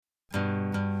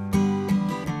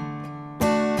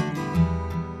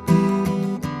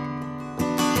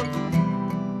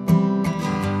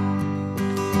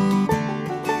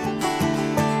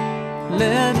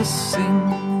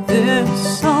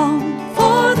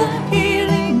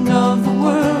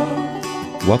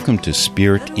Welcome to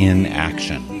Spirit in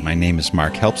Action. My name is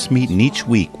Mark Helpsmeet, and each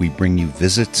week we bring you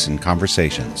visits and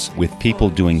conversations with people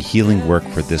doing healing work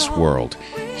for this world,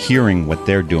 hearing what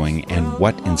they're doing and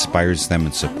what inspires them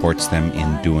and supports them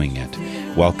in doing it.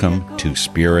 Welcome to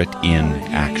Spirit in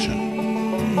Action.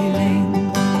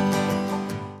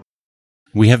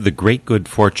 We have the great good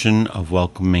fortune of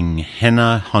welcoming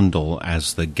Henna Hundal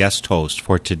as the guest host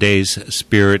for today's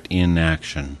Spirit in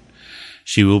Action.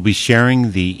 She will be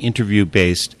sharing the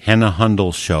interview-based Henna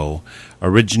Hundal Show,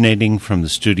 originating from the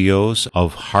studios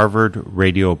of Harvard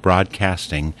Radio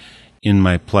Broadcasting, In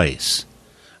My Place.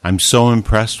 I'm so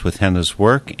impressed with Henna's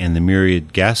work and the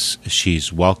myriad guests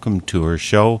she's welcomed to her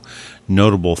show,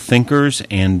 notable thinkers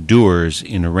and doers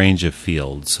in a range of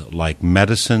fields like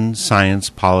medicine, science,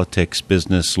 politics,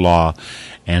 business, law,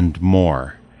 and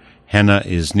more. Henna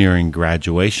is nearing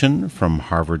graduation from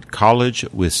Harvard College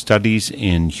with studies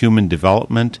in human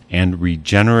development and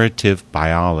regenerative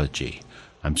biology.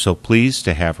 I'm so pleased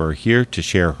to have her here to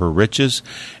share her riches,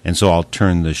 and so I'll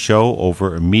turn the show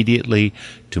over immediately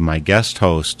to my guest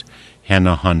host,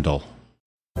 Henna Hundal.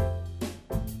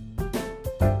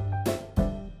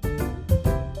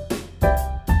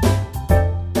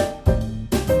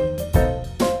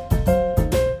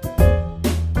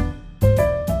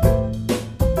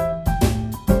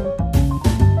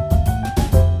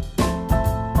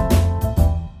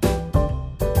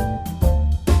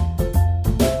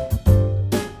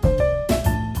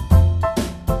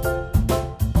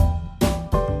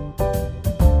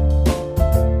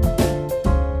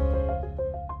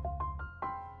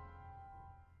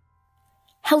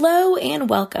 Hello and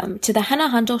welcome to the Henna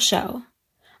Hundal Show.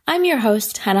 I'm your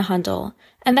host, Henna Hundal,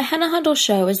 and the Henna Hundal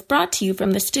Show is brought to you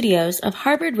from the studios of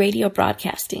Harvard Radio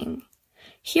Broadcasting.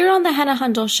 Here on the Henna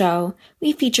Hundal Show,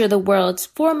 we feature the world's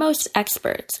foremost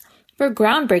experts for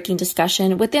groundbreaking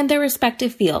discussion within their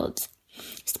respective fields,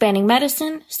 spanning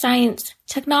medicine, science,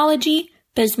 technology,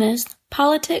 business,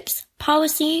 politics,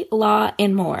 policy, law,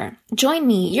 and more. Join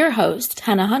me, your host,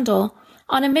 Henna Hundal,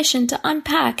 on a mission to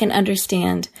unpack and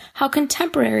understand how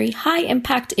contemporary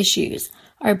high-impact issues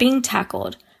are being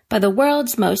tackled by the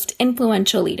world's most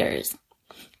influential leaders.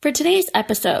 For today's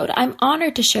episode, I'm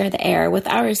honored to share the air with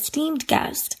our esteemed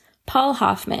guest, Paul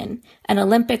Hoffman, an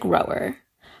Olympic rower.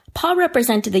 Paul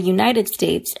represented the United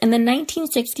States in the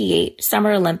 1968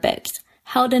 Summer Olympics,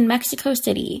 held in Mexico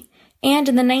City, and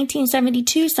in the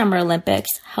 1972 Summer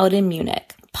Olympics, held in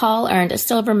Munich. Paul earned a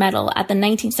silver medal at the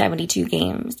 1972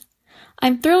 Games.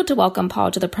 I'm thrilled to welcome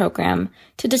Paul to the program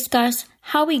to discuss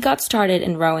how he got started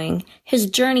in rowing, his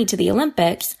journey to the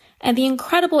Olympics, and the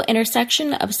incredible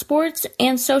intersection of sports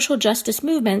and social justice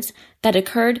movements that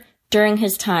occurred during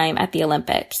his time at the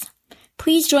Olympics.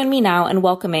 Please join me now in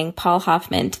welcoming Paul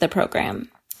Hoffman to the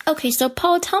program. Okay, so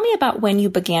Paul, tell me about when you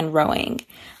began rowing.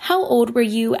 How old were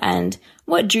you and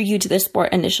what drew you to the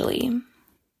sport initially?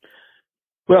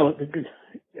 Well,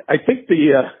 I think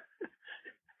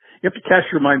you have to cast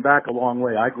your mind back a long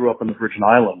way. I grew up in the Virgin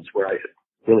Islands where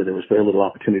there was very little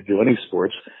opportunity to do any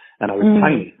sports, and I was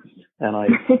tiny. And I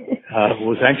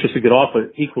was anxious to get off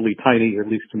an equally tiny, or at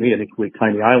least to me, an equally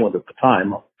tiny island at the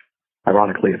time.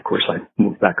 Ironically, of course, I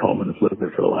moved back home and have lived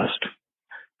there for the last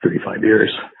 35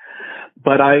 years.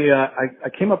 But I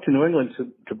came up to New England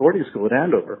to boarding school at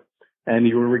Andover, and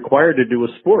you were required to do a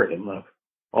sport, and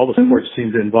all the sports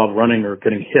seemed to involve running or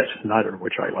getting hit, neither of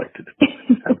which I like to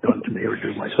have done to me or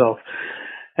do myself.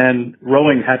 And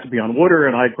rowing had to be on water,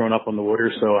 and I'd grown up on the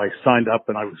water, so I signed up,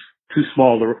 and I was too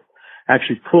small to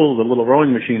actually pull the little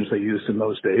rowing machines they used in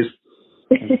those days.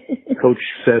 The coach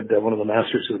said, one of the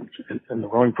masters in the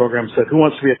rowing program said, "Who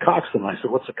wants to be a coxswain?" I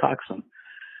said, "What's a coxswain?"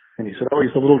 And he said, "Oh,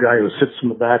 he's the little guy who sits in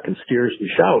the back and steers and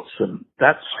shouts." And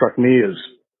that struck me as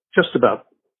just about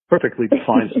perfectly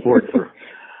defined sport for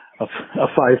a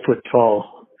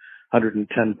 5-foot-tall,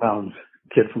 110-pound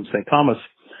kid from St. Thomas.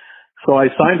 So I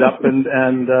signed up and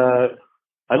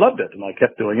I loved it, and I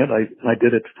kept doing it. I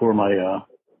did it for my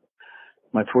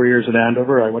 4 years at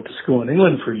Andover. I went to school in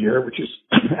England for a year, which is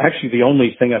actually the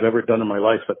only thing I've ever done in my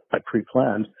life that I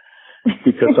pre-planned,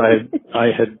 because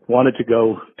I had wanted to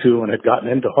go to and had gotten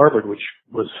into Harvard, which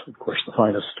was, of course, the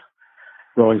finest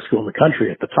rowing school in the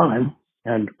country at the time,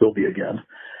 and will be again.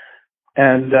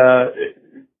 And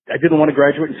I didn't want to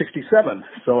graduate in 1967,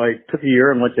 so I took a year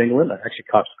and went to England. I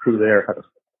actually copped the crew there, had a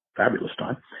fabulous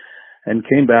time, and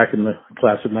came back in the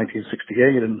class of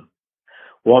 1968 and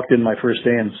walked in my first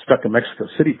day and stuck a Mexico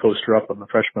City poster up in the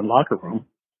freshman locker room.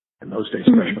 In those days,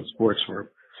 freshman sports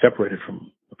were separated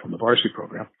from the varsity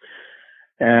program.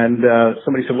 And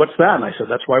somebody said, "What's that?" And I said,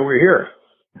 "That's why we're here."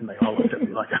 And they all looked at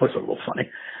me like I was a little funny.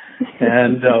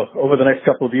 And over the next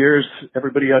couple of years,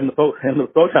 everybody in the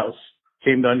boathouse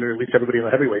came to at least everybody on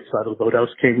the heavyweight side of the boathouse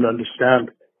came to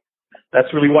understand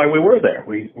that's really why we were there.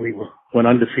 We went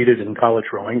undefeated in college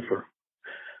rowing for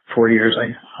 4 years.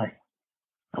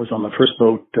 I was on the first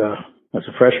boat as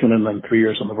a freshman and then 3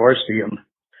 years on the varsity. And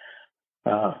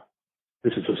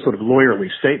this is a sort of lawyerly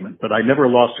statement, but I never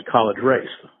lost a college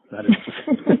race. That is,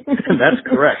 and that's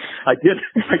correct. I did,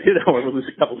 however,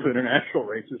 lose a couple of international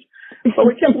races, but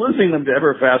we kept losing them to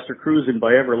ever faster cruising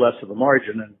by ever less of a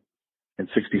margin. And in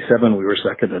 '67, we were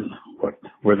second in what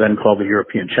were then called the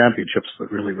European Championships,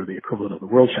 but really were the equivalent of the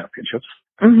World Championships.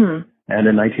 Mm-hmm. And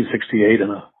in 1968,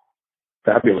 in a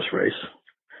fabulous race,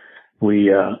 we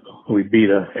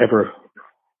beat an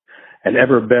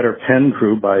ever better Penn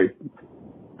crew by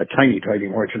a tiny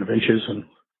margin of inches, and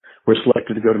were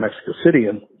selected to go to Mexico City,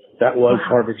 and that was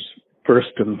Harvard's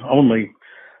first and only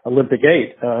Olympic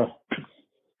 8,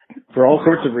 for all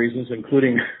sorts of reasons,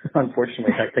 including,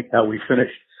 unfortunately, I think how we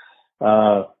finished.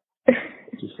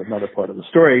 Just another part of the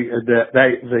story.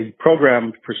 The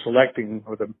program for selecting,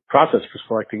 or the process for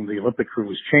selecting the Olympic crew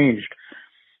was changed.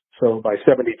 So by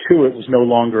 '72, it was no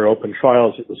longer open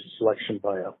trials. It was a selection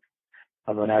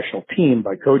of a national team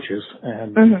by coaches.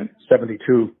 And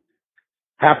 '72,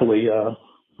 happily,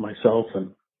 myself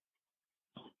and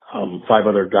 5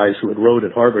 other guys who had rowed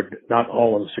at Harvard, not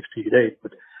all in the '68,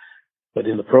 but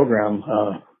in the program,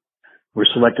 were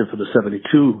selected for the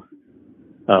 '72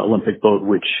 Olympic boat,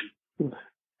 which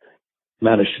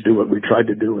managed to do what we tried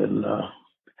to do in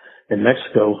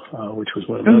Mexico, which was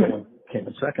when another one came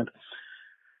in second.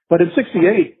 But in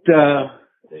 '68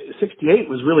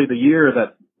 was really the year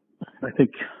that I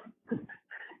think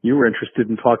you were interested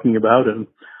in talking about, and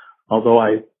although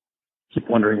I keep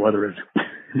wondering whether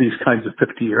these kinds of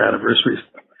 50-year anniversaries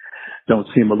don't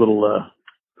seem a little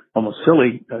almost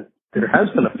silly, there has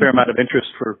been a fair amount of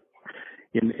interest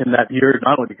in that year,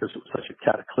 not only because it was such a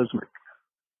cataclysmic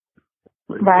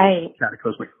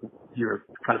year,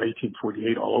 kind of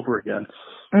 1848 all over again.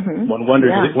 Mm-hmm. One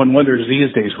wonders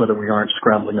these days whether we aren't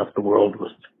scrambling up the world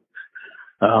with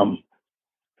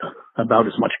about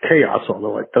as much chaos,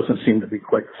 although it doesn't seem to be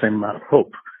quite the same amount of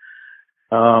hope.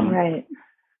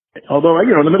 Although,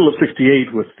 in the middle of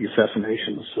 '68, with the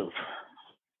assassinations of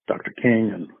Dr.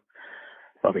 King and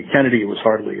Bobby Kennedy, it was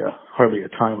hardly a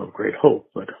time of great hope.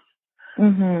 But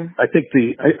I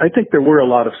think there were a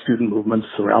lot of student movements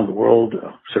around the world.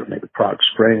 Certainly, the Prague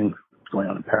Spring going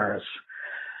on in Paris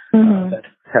that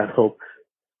had hope.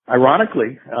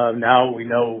 Ironically, now we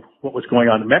know what was going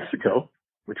on in Mexico,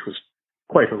 which was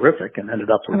quite horrific and ended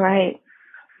up with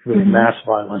really mass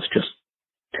violence just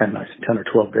 10 or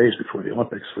 12 days before the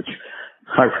Olympics, which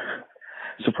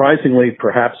surprisingly,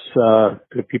 perhaps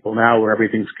to people now where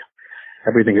everything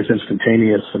is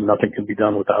instantaneous and nothing can be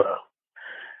done without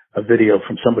a video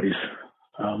from somebody's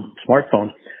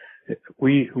smartphone.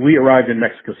 We arrived in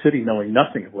Mexico City knowing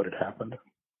nothing of what had happened.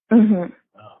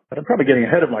 But I'm probably getting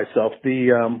ahead of myself.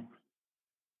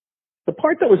 The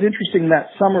part that was interesting that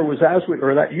summer was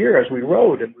that year as we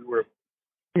rowed, and we were,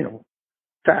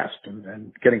 fast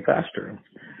and getting faster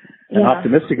and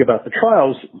optimistic about the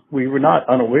trials. We were not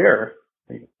unaware.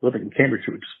 Living in Cambridge,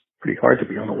 it was pretty hard to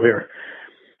be unaware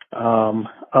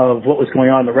of what was going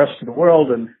on in the rest of the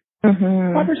world, and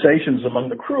conversations among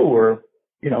the crew were,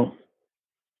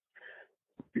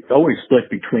 always split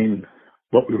between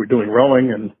what we were doing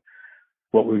rowing and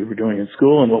what we were doing in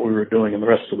school and what we were doing and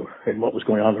what was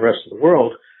going on in the rest of the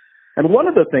world. And one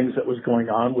of the things that was going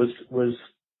on was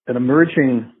an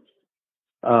emerging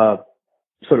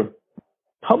sort of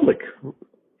public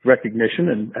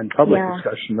recognition and public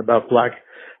discussion about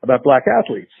black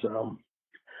athletes.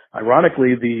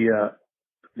 Ironically,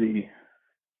 the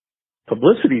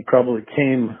publicity probably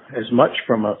came as much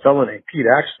from a fellow named Pete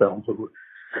Axtell, who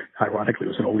ironically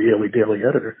was an old Yale Daily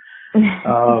editor,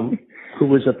 who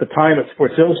was at the time at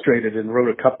Sports Illustrated and wrote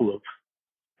a couple of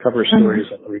cover stories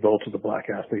on the revolt of the black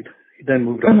athlete. He then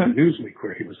moved on to Newsweek,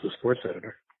 where he was the sports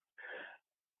editor.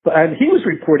 And he was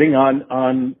reporting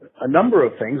on a number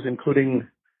of things, including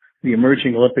the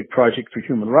emerging Olympic Project for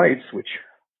Human Rights, which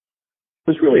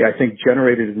was really, I think,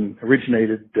 generated and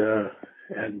originated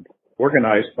and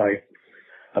organized by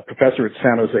a professor at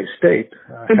San Jose State,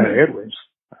 Hannah Edwards.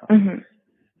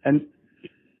 And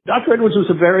Dr. Edwards was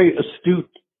a very astute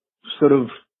sort of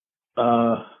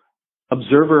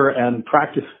observer and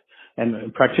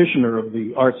practitioner of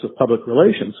the arts of public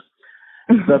relations.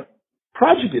 The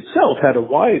project itself had a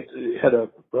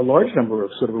large number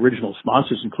of sort of original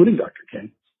sponsors, including Dr.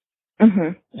 King,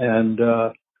 and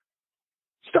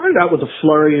started out with a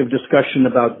flurry of discussion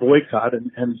about boycott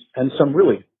and some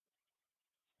really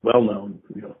well-known,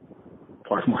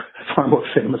 far more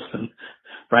famous than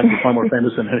frankly, far more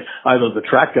famous than either the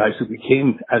track guys who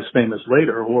became as famous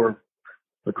later or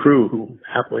the crew who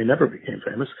happily never became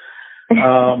famous.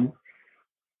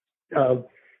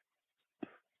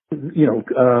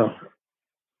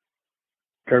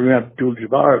 Kareem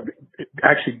Abdul-Jabbar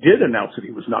actually did announce that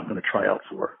he was not going to try out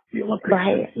for the Olympics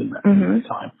in that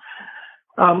time.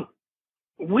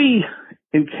 We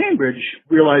in Cambridge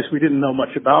realized we didn't know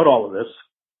much about all of this,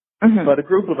 but a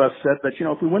group of us said that,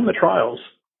 if we win the trials,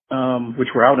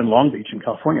 which were out in Long Beach in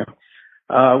California,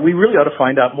 we really ought to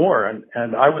find out more.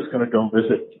 And I was going to go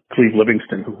visit Cleve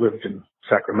Livingston, who lived in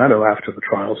Sacramento after the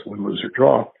trials, win, lose, or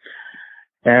draw.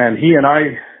 And he and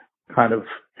I kind of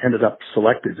ended up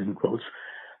selected, in quotes,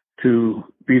 to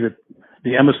be the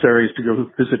emissaries to go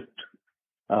visit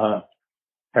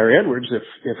Harry Edwards if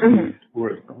we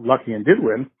were lucky and did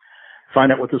win,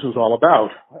 find out what this was all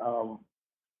about.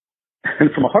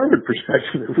 And from a Harvard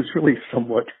perspective, it was really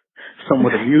somewhat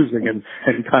amusing and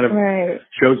kind of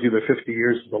shows you that 50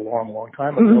 years is a long, long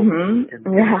time ago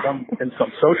in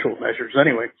some social measures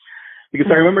anyway. Because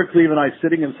I remember Cleve and I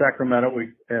sitting in Sacramento,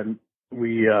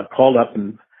 we called up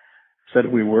and said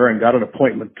we were and got an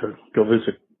appointment to go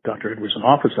visit Dr. Edwards in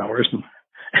office hours.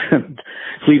 And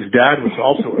Cleve's dad was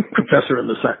also a professor in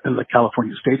the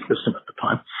California State System at the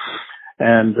time.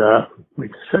 And we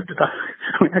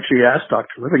actually asked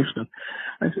Dr. Livingston,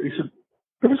 he said,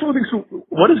 Professor Livingston,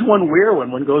 what does one wear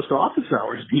when one goes to office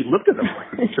hours? He looked at him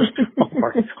like just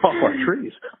off our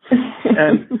trees.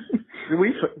 And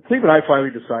Cleve and I finally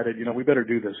decided, we better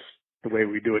do this the way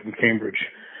we do it in Cambridge.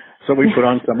 So we put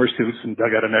on summer suits and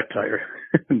dug out a necktie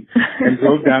and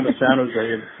drove down to San Jose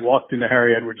and walked into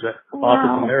Harry Edwards'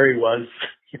 office, and there he was.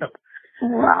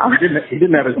 Wow. He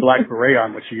didn't have his black beret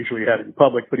on, which he usually had in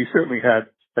public, but he certainly had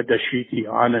a dashiki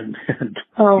on, and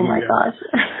oh my gosh!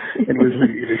 And he was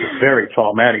a very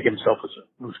tall man. He himself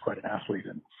was quite an athlete,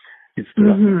 and he stood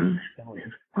up.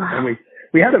 And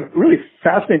we had a really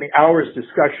fascinating hour's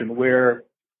discussion where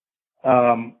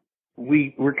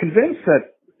we were convinced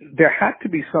that there had to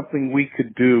be something we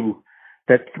could do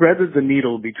that threaded the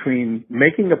needle between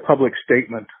making a public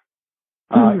statement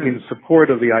in support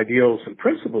of the ideals and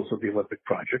principles of the Olympic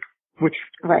project, which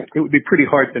it would be pretty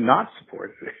hard to not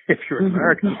support if you're an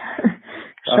American.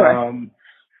 Sure.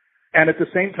 And at the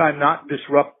same time, not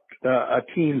disrupt a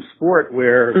team sport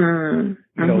where,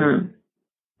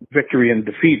 victory and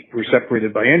defeat were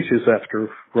separated by inches after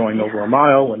rowing over a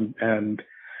mile, and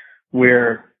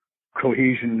where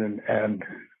cohesion and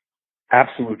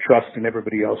absolute trust in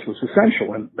everybody else was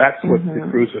essential. And that's what the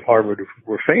crews at Harvard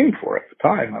were famed for at the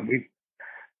time.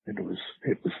 It was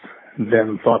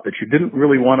then thought that you didn't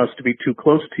really want us to be too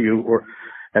close to you or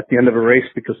at the end of a race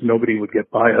because nobody would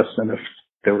get by us. And if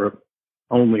there were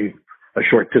only a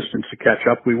short distance to catch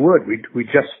up, we would. We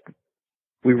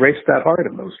raced that hard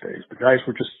in those days. The guys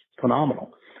were just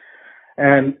phenomenal.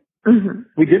 And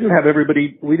we didn't have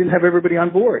everybody on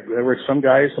board. There were some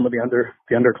guys, some of the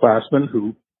underclassmen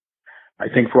who I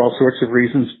think for all sorts of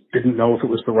reasons didn't know if it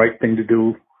was the right thing to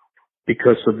do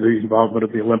because of the involvement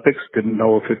of the Olympics, didn't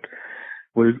know if it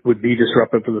would be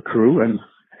disruptive to the crew.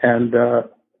 And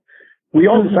we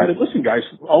all decided, listen, guys,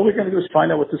 all we're going to do is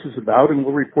find out what this is about, and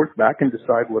we'll report back and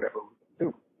decide whatever we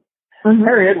do.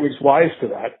 Harry Edwards, wise to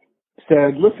that,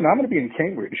 said, listen, I'm going to be in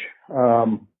Cambridge,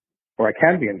 or I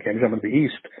can be in Cambridge. I'm in the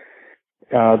East.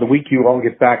 The week you all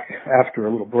get back after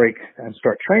a little break and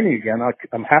start training again,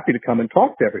 I'm happy to come and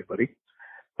talk to everybody.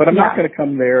 But I'm not going to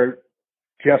come there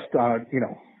just to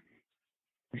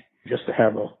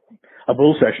have a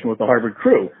bull session with the Harvard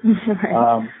crew.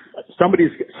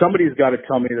 Somebody's got to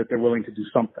tell me that they're willing to do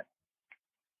something.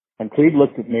 And Cleve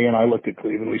looked at me and I looked at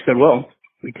Cleve and we said, well,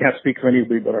 we can't speak for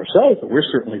anybody but ourselves, but we're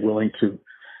certainly willing to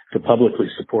publicly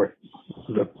support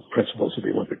the principles of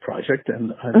the Olympic project.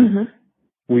 And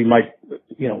we might,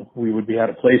 we would be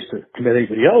out of place to commit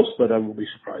anybody else, but I will be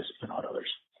surprised if not others.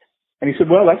 And he said,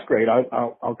 well, that's great.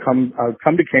 I'll come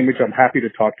to Cambridge. I'm happy to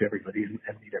talk to everybody and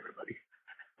meet everybody.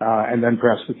 And then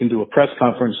perhaps we can do a press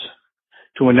conference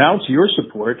to announce your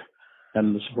support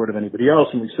and the support of anybody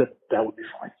else. And we said that would be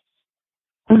fine.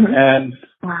 And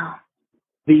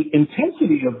the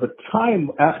intensity of the time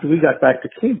after we got back to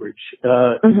Cambridge,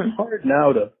 it's hard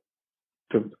now to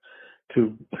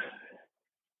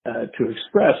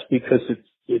express because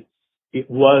it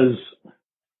was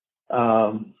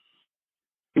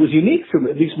unique from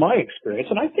at least my experience,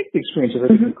 and I think the experience of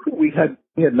every crew. We had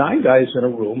 9 guys in a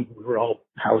room. We were all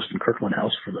housed in Kirkland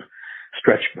House for the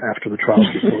stretch after the trials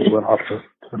before we went off to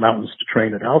the mountains to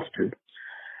train at altitude.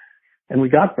 And we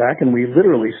got back and we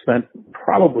literally spent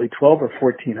probably 12 or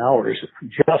 14 hours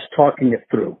just talking it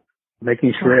through,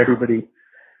 making sure everybody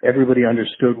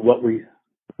understood what we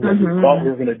what we thought we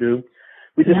were going to do.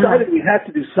 We decided we had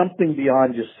to do something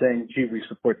beyond just saying, gee, we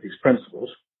support these principles.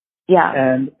 Yeah.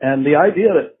 And the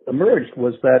idea that emerged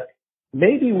was that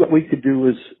maybe what we could do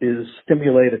is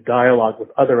stimulate a dialogue with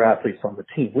other athletes on the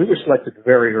team. We were selected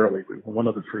very early. We were one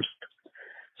of the first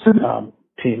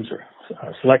teams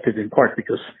selected, in part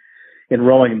because in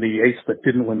rowing, the 8s that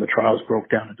didn't win the trials broke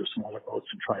down into smaller boats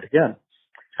and tried again.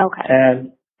 Okay.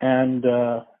 And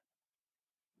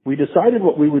we decided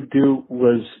what we would do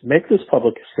was make this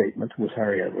public statement with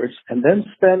Harry Edwards and then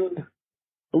spend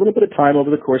a little bit of time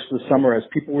over the course of the summer as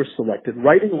people were selected,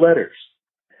 writing letters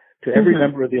to every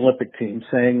member of the Olympic team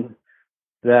saying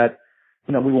that,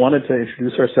 we wanted to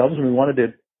introduce ourselves and we wanted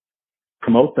to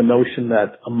promote the notion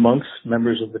that amongst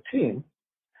members of the team,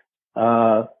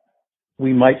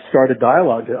 we might start a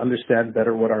dialogue to understand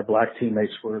better what our black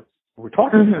teammates were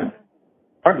talking about.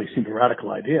 Hardly seemed a radical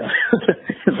idea in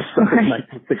the summer of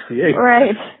 1968.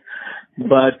 Right.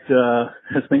 But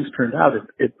as things turned out,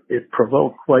 it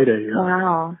provoked quite a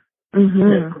wow.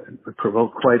 It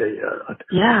provoked quite a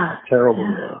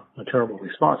terrible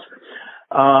response.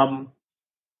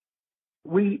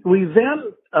 We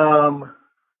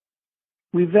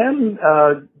then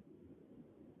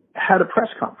had a press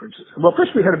conference. Well,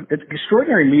 first we had an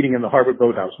extraordinary meeting in the Harvard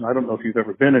Boathouse, and I don't know if you've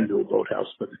ever been into a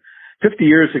boathouse, but 50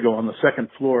 years ago on the second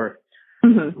floor,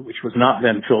 which was not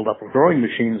then filled up with rowing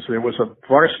machines, there was a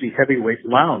varsity heavyweight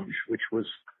lounge, which was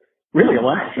really a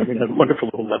lounge. I mean, it had wonderful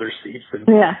little leather seats and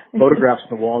photographs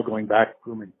on the wall going back. I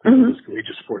mean, it was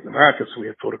collegiate sport in America, so we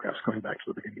had photographs going back to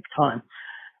the beginning of time,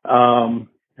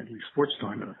 at least sports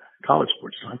time, college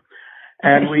sports time.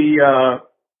 And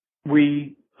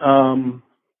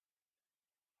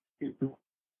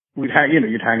you'd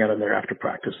hang out in there after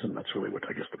practice, and that's really what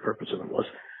I guess the purpose of it was.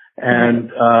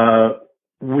 And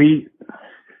we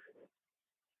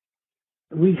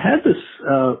had this.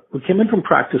 We came in from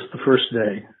practice the first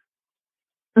day,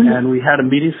 and we had a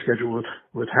meeting scheduled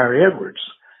with Harry Edwards,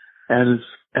 and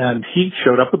he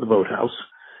showed up at the boathouse,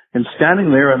 and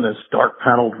standing there in this dark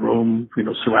paneled room,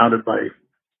 surrounded by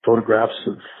photographs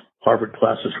of Harvard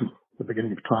classes from the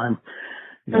beginning of time,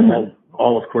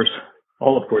 all of course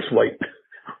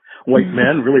white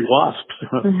men, really wasps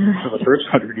for the first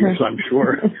 100 years, I'm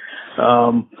sure.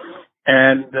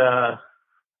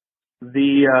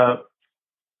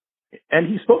 And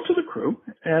he spoke to the crew,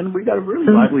 and we got a really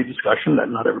lively discussion that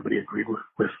not everybody agreed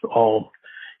with all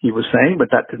he was saying,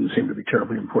 but that didn't seem to be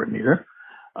terribly important either.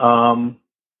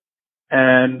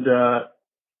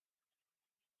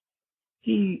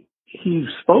 He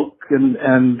spoke,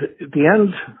 and at the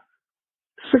end,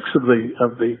 6 of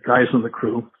the guys in the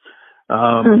crew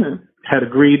had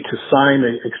agreed to sign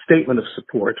a statement of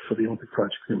support for the Olympic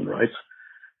Project for Human Rights,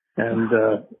 and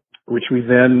which we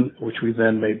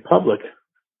then made public.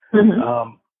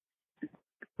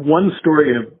 One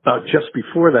story about just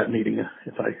before that meeting, it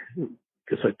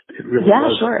really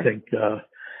was. Sure. I think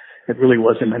it really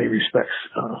was in many respects,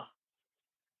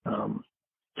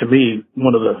 to me,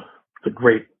 one of the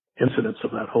great incidents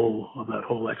of that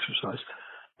whole exercise.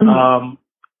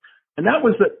 And that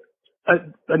was that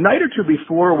a night or two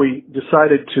before we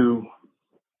decided to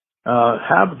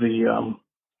have the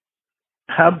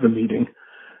meeting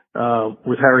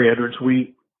with Harry Edwards,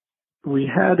 we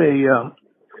suddenly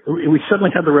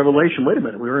had the revelation, wait a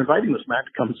minute, we were inviting this man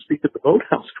to come and speak at the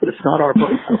boathouse, but it's not our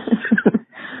boathouse.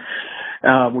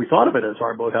 We thought of it as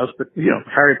our boathouse, but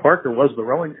Harry Parker was the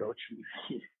rowing coach, and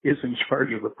he is in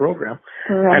charge of the program.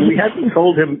 Right. And we hadn't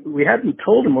told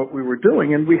him what we were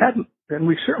doing, and we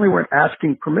certainly weren't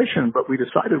asking permission, but we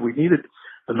decided we needed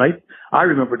the night. I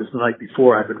remember it as the night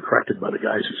before. I'd been corrected by the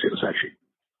guys who said it was actually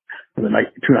the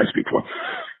night, 2 nights before.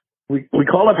 We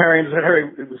called up Harry and said, Harry,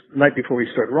 it was the night before we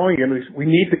started rowing again. We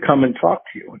need to come and talk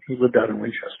to you. And he lived out in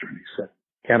Winchester, and he said,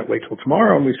 can't it wait till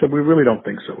tomorrow? And we said, we really don't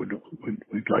think so.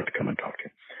 We'd like to come and talk to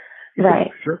you. He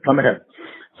said, sure, come ahead.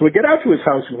 So we get out to his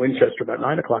house in Winchester about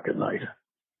 9 o'clock at night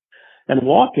and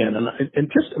walk in, and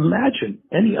just imagine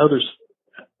any other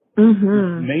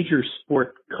major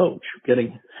sport coach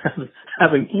having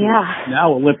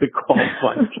now Olympic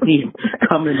qualified team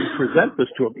come in and present this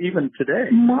to him, even today.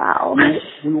 Wow.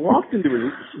 We walked into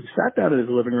he sat down in his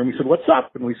living room. He said, what's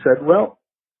up? And we said, well,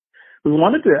 we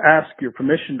wanted to ask your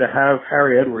permission to have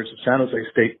Harry Edwards of San Jose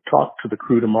State talk to the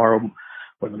crew tomorrow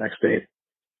or the next day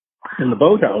in the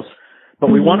boathouse. But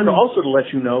we wanted also to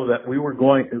let you know that we're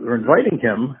inviting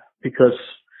him because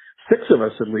 6 of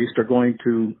us at least are going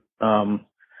to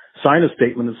sign a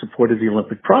statement in support of the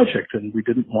Olympic project. And we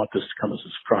didn't want this to come as a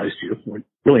surprise to you. We're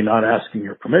really not asking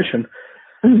your permission,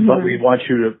 but we want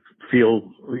you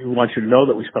to know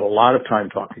that we spent a lot of time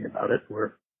talking about it.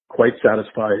 We're quite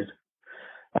satisfied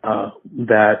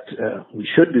that we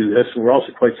should do this. We're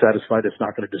also quite satisfied it's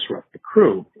not going to disrupt the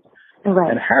crew.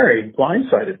 Right. And Harry,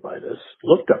 blindsided by this,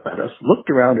 looked up at us, looked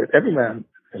around at every man,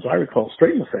 as I recall,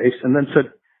 straight in the face, and then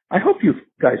said, I hope you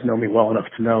guys know me well enough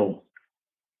to know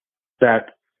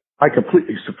that I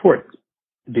completely support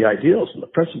the ideals and the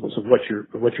principles of what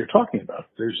you're talking about.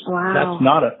 Wow.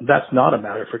 That's not a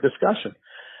matter for discussion.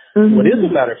 Mm-hmm. What is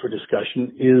a matter for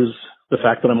discussion is the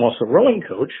fact that I'm also a rowing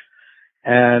coach,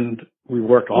 and we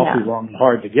worked awfully long and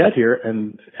hard to get here,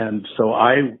 and so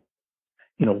I,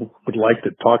 would like to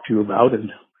talk to you about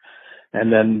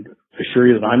and then assure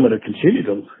you that I'm going to continue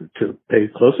to pay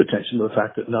close attention to the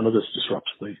fact that none of this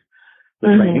disrupts the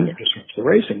training, it disrupts the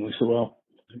racing. We said, well,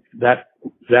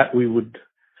 that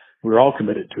we're all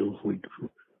committed to.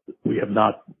 We have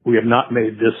not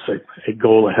made this a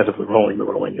goal ahead of the rowing. The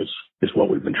rowing is what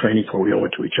we've been training for. We owe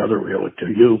it to each other. We owe it to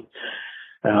you.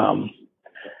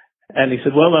 And he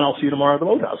said, well, then I'll see you tomorrow at the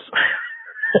boathouse.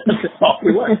 Off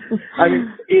we went. I mean,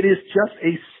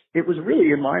 it was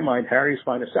really, in my mind, Harry's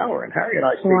finest hour. And Harry and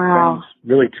I stayed friends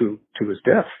really to his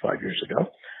death 5 years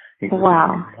ago. He was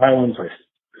in the Islands. I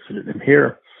visited him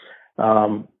here.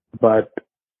 But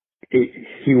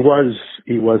he was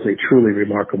a truly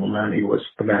remarkable man. He was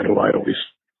the man who I'd always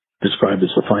described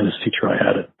as the finest teacher I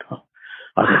had at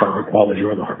either Harvard College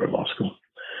or the Harvard Law School.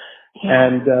 Yeah.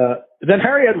 And then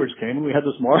Harry Edwards came, and we had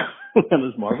this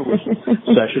marvelous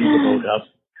session at the boathouse.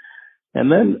 And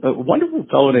then a wonderful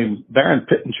fellow named Baron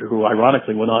Pittenger, who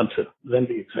ironically went on to then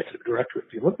be executive director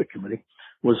of the Olympic Committee,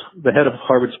 was the head of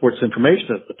Harvard Sports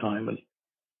Information at the time. And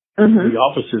the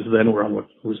offices then were on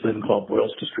what was then called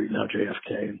Boylston Street, now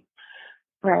JFK.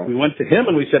 Right. We went to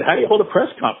him and we said, how do you hold a press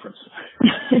conference?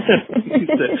 He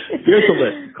said, here's a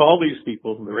list. Call these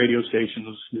people, the radio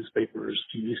stations, newspapers,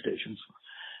 TV stations.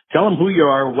 Tell them who you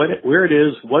are, where it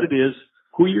is, what it is,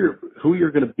 who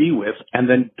you're going to be with, and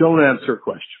then don't answer a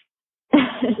question.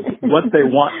 What they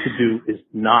want to do is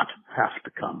not have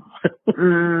to come.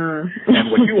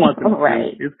 And what you want them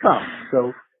to do is come.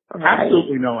 So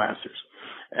absolutely no answers.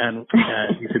 And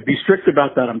you could be strict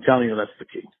about that. I'm telling you, that's the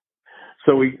key.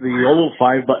 So the old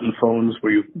 5-button phones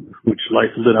which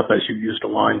lit up as you used a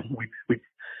line,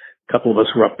 a couple of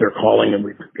us were up there calling, and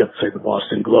we'd get, say, the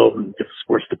Boston Globe and get the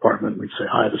sports department, and we'd say,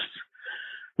 hi,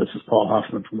 this is Paul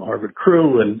Hoffman from the Harvard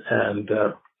crew, and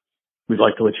we'd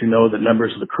like to let you know that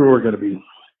members of the crew are going to be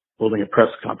holding a press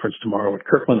conference tomorrow at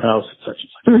Kirkland House at such and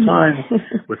such a time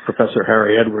with Professor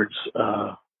Harry Edwards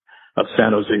of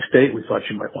San Jose State. We thought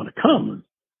you might want to come.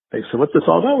 They said, what's this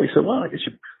all about? We said, well, I guess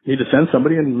you need to send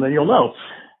somebody, and then you'll know.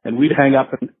 And we'd hang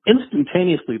up, and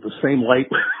instantaneously the same light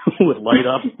would light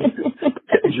up.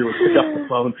 Pittenger would pick up the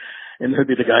phone, and there'd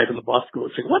be the guy from the Boston School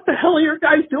would say, what the hell are your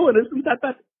guys doing? Isn't that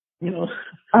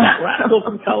radical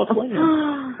from California?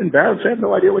 And Barron said, I have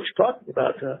no idea what you're talking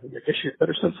about. I guess you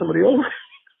better send somebody over.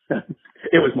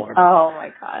 It was marvelous. Oh, my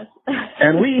gosh.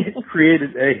 And we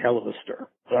created a hell of a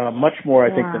stir, much more,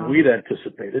 I think, than we'd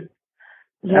anticipated.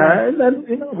 Yeah. And then,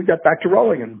 we got back to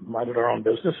rowing and minded our own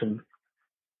business and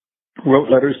wrote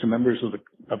letters to members of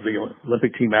the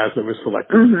Olympic team as they were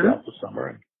selected throughout the summer.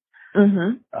 And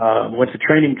went to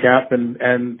training camp,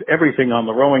 and everything on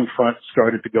the rowing front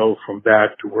started to go from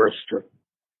bad to worse to,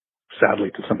 sadly,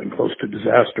 to something close to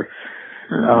disaster.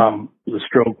 The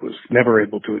stroke was never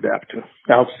able to adapt to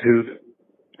altitude.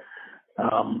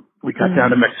 We got down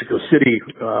to Mexico City,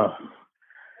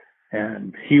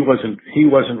 and he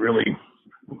wasn't really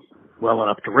well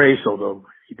enough to race, although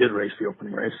he did race the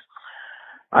opening race.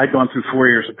 I'd gone through 4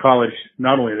 years of college.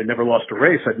 Not only had I never lost a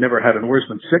race, I'd never had an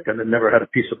oarsman sick, and I'd never had a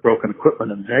piece of broken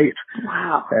equipment in date.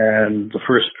 Wow. And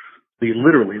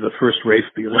literally the first race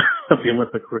of the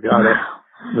Olympic regatta,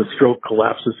 the stroke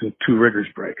collapses and 2 riggers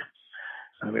break.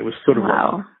 I mean, it was sort of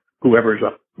like whoever's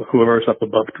up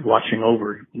above watching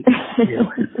over,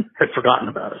 had forgotten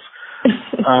about us.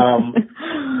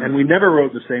 And we never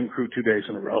rode the same crew 2 days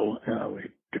in a row. We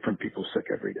had different people sick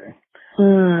every day.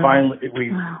 Finally,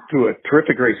 we, through a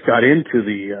terrific race, got into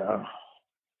the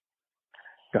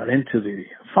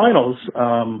finals,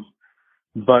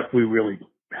 but we really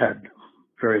had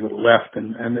very little left,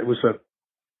 and it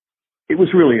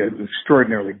was really an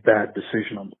extraordinarily bad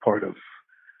decision on the part of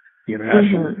the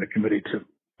International Olympic Committee to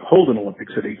hold an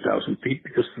Olympics at 8,000 feet,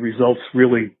 because the results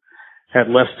really had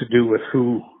less to do with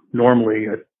who normally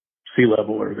at sea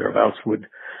level or thereabouts would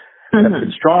have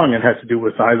been strong, and had to do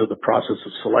with either the process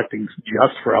of selecting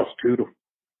just for altitude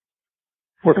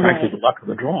or frankly the luck of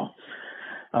the draw.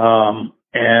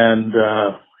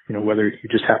 Whether you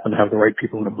just happen to have the right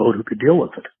people in a boat who could deal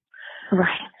with it.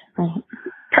 Right.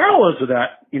 Parallel to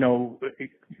that,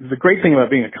 the great thing about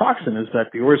being a coxswain is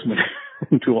that the oarsmen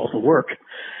do all the work.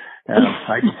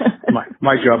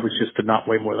 My job was just to not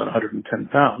weigh more than 110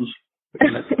 pounds, which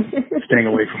meant staying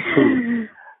away from food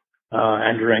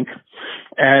and drink.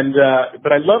 And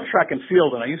but I love track and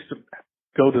field, and I used to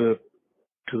go to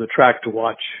the track to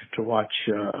watch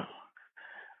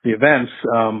the events.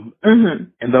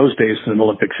 In those days, in the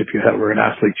Olympics, if you were an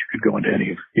athlete, you could go into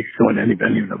any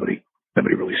venue.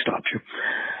 Nobody really stopped you.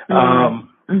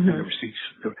 There were seats.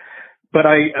 But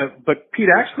Pete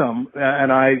Axtholm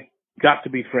and I got to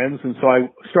be friends, and so I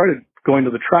started going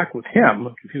to the track with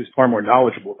him. He was far more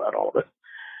knowledgeable about all of it.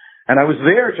 And I was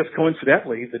there just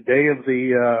coincidentally the day of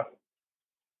the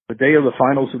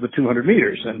finals of the 200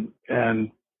 meters,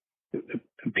 and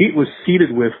Pete was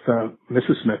seated with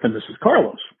Mrs. Smith and Mrs.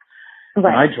 Carlos. Right.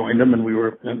 And I joined them,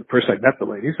 and first I met the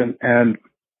ladies, and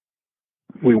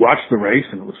we watched the race,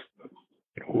 and it was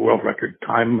a world record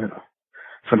time and a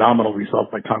phenomenal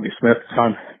result by Tommy Smith.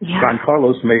 John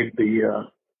Carlos made the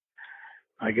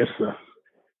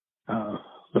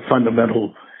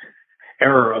fundamental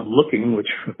error of looking, which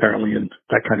apparently in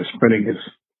that kind of sprinting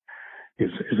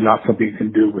is not something you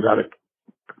can do without it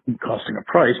costing a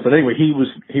price. But anyway, he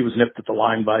was nipped at the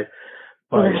line by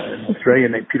an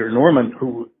Australian named Peter Norman,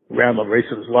 who ran the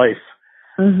race of his life.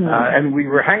 And we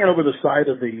were hanging over the side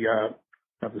of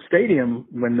the stadium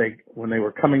when they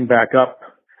were coming back up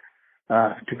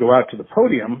to go out to the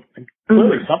podium, and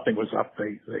clearly something was up.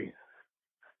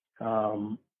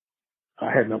 I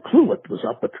had no clue what was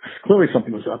up, but clearly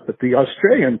something was up. But the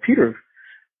Australian, Peter,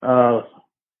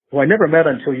 who I never met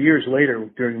until years later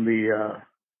during the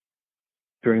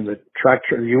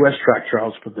U.S. track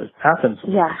trials for the Athens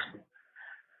Olympics.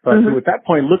 But who at that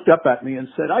point looked up at me and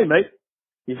said, "Hey, mate,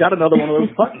 you got another one of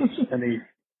those buttons."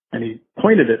 and he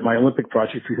pointed at my Olympic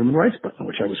Project for Human Rights button,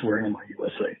 which I was wearing in my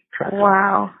USA track.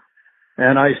 Wow.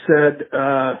 And I said,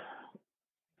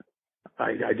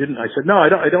 I didn't. I said, "No, I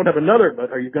don't have another,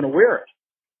 but are you going to wear it?"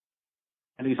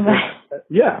 And he said,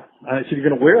 "Yeah." I said, "You're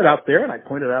going to wear it out there?" And I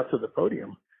pointed out to the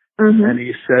podium. And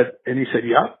he said,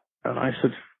 "Yeah." And I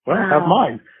said, "Well, have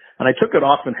mine." And I took it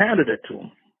off and handed it to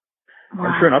him. Wow.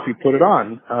 And sure enough, he put it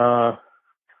on.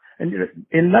 And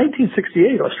in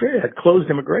 1968, Australia had closed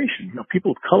immigration.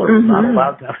 People of color were not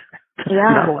allowed to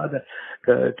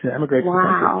emigrate to the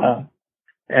country.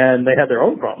 And they had their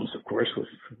own problems, of course, with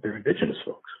their indigenous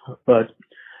folks. But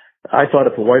I thought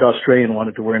if a white Australian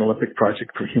wanted to wear an Olympic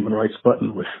Project for Human Rights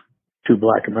button with two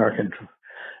black American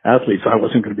athletes, I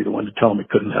wasn't going to be the one to tell him he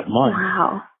couldn't have mine.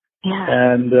 Wow. Yeah.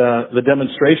 And the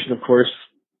demonstration, of course,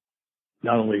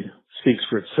 not only speaks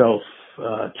for itself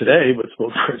today, but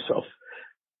spoke for itself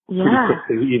pretty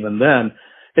quickly even then.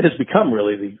 It has become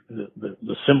really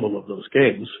the symbol of those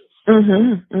games.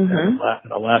 And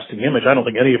a lasting image. I don't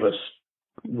think any of us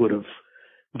would have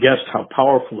guessed how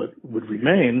powerful it would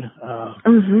remain as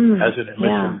an image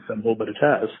and symbol, but it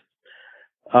has.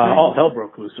 All hell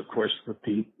broke loose, of course, with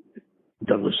the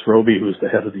Douglas Roby, who's the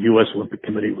head of the U.S. Olympic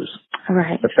Committee, was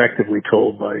effectively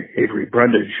told by Avery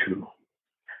Brundage, who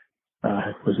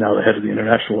was now the head of the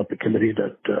International Olympic Committee,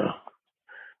 that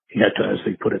he had to, as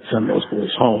they put it, send those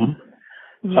boys home.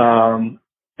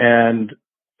 And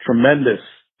tremendous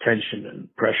tension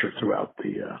and pressure throughout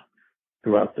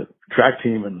the track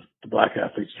team and the black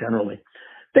athletes generally.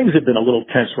 Things had been a little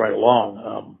tense right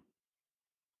along.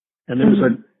 And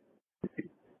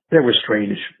there were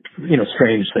strange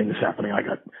things happening. I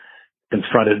got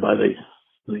confronted by the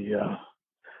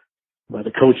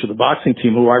coach of the boxing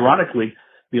team, who ironically,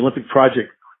 the Olympic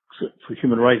Project for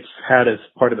Human Rights had as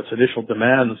part of its initial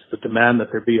demands the demand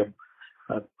that there be a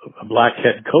black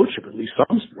head coach of at least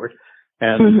some sport.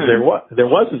 And there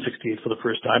was in '68 for the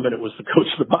first time, and it was the coach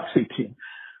of the boxing team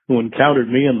who encountered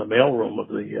me in the mailroom of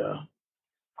the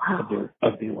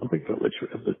Olympic Village,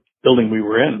 of the building we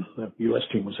were in, the U.S.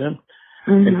 team was in,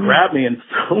 and grabbed me and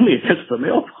threw me against the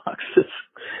mailboxes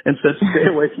and said, stay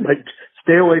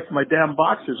away from my damn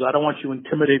boxers. I don't want you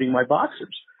intimidating my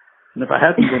boxers." And if I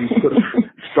hadn't been sort of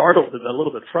startled and a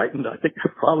little bit frightened, I think I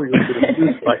probably would have been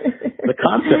amused by the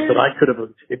concept that I could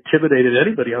have intimidated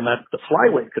anybody on that. The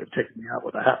flyweight could have taken me out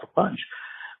with a half a punch.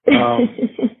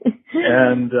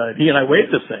 And he and I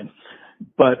weighed the thing.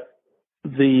 But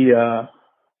the,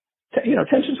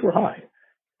 tensions were high.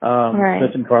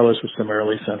 Smith and Carlos was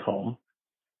summarily sent home.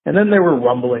 And then there were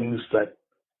rumblings that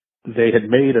they had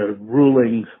made a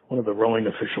ruling. One of the rowing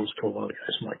officials told one of the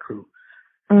guys in my crew,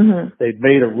 they'd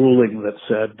made a ruling that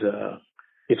said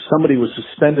if somebody was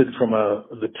suspended from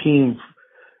the team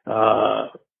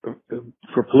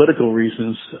for political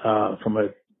reasons from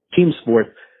a team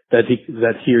sport, that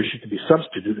he or she could be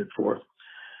substituted for.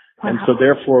 And so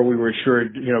therefore we were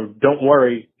assured, don't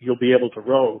worry, you'll be able to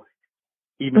row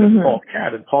even if Paul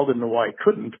had, and Paul didn't know why he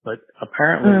couldn't, but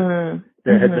apparently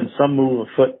there had been some move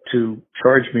afoot to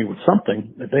charge me with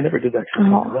something that they never did actually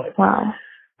take away. Wow.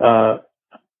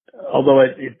 Although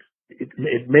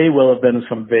it may well have been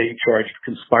some vague charge of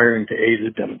conspiring to aid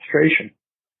a demonstration.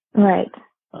 Right.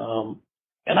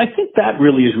 And I think that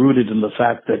really is rooted in the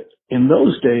fact that in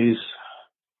those days,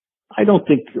 I don't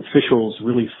think officials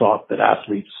really thought that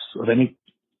athletes of any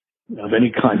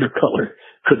kind or color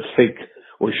could think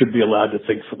or should be allowed to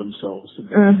think for themselves. But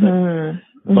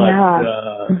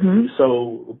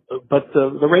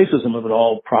the racism of it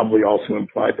all probably also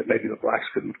implied that maybe the blacks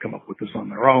couldn't come up with this on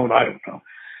their own. I don't know.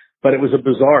 But it was a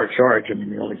bizarre charge. I mean,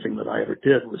 the only thing that I ever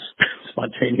did was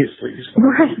spontaneously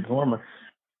ignore it.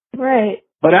 Right.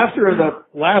 But after the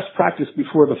last practice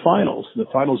before the finals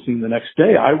being the next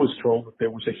day, I was told that there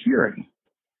was a hearing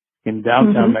in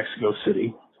downtown Mexico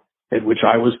City at which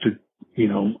I was to,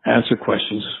 answer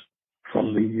questions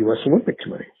from the U.S. Olympic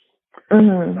Committee.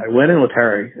 I went in with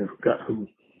Harry, who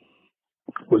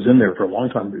was in there for a long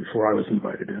time before I was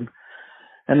invited in,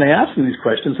 and they asked me these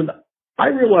questions, and I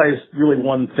realized really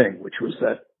one thing, which was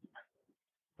that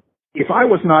if I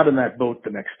was not in that boat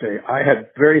the next day, I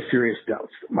had very serious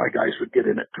doubts that my guys would get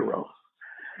in it to row.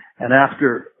 And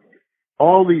after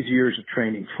all these years of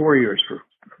training, 4 years for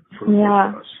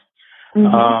us,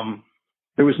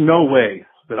 there was no way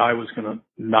that I was going to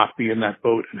not be in that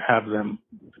boat and have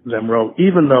them row,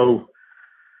 even though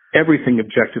everything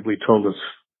objectively told us,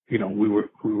 we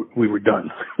were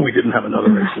done. We didn't have another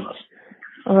race in us.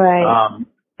 Right.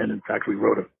 And in fact, we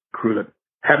rowed a crew that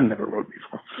hadn't never rowed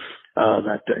before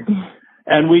that day.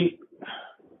 And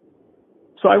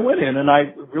so I went in and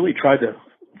I really tried to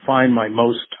find my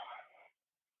most,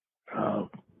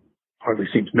 hardly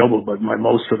seems noble, but my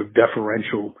most sort of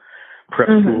deferential prep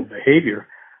school behavior.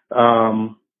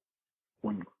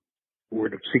 When the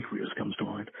word obsequious comes to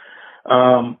mind.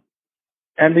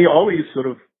 And they always sort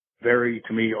of very,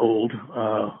 to me, old,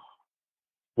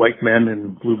 white men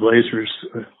in blue blazers,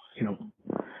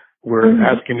 were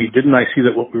asking me, didn't I see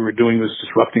that what we were doing was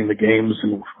disrupting the games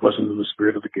and wasn't in the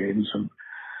spirit of the games? And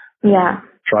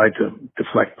tried to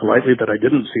deflect politely that I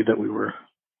didn't see that we were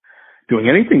doing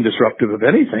anything disruptive of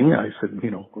anything. I said,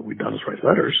 what we've done is write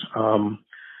letters.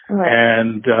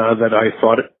 And that I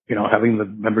thought, having the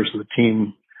members of the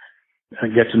team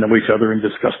get to know each other and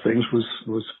discuss things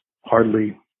was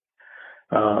hardly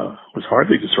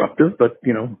disruptive. But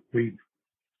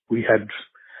we had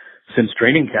since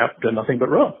training camp done nothing but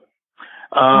row.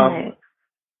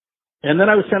 And then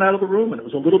I was sent out of the room, and it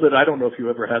was a little bit. I don't know if you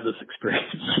ever had this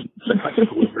experience in high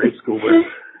school or grade school where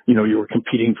you were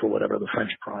competing for whatever the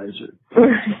French prize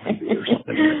or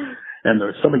something. And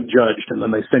there's something judged, and then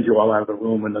they send you all out of the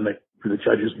room, and then the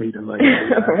judges meet, and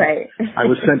I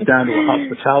was sent down to a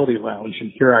hospitality lounge, and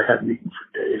here I hadn't eaten for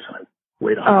days, and I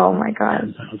weighed 10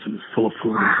 pounds and was full of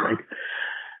food and drink,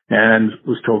 and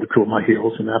was told to cool my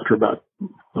heels. And after about,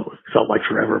 it felt like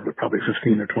forever, but probably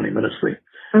 15 or 20 minutes, they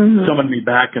summoned me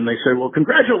back, and they said, "Well,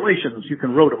 congratulations, you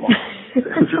can row tomorrow."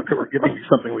 They were giving me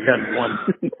something we hadn't won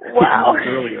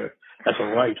earlier as a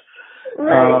right.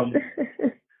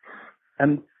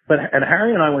 And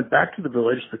Harry and I went back to the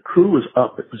village. The crew was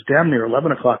up. It was damn near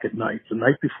 11 o'clock at night, the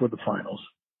night before the finals,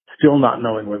 still not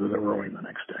knowing whether they were rowing the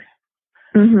next day,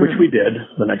 which we did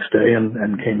the next day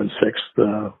and came in sixth,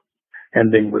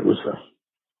 ending what was a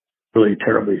really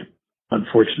terribly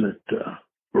unfortunate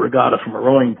regatta from a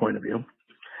rowing point of view.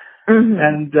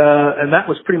 And that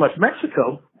was pretty much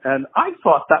Mexico. And I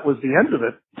thought that was the end of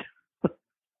it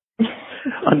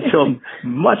until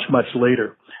much, much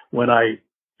later when I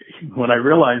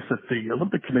realized that the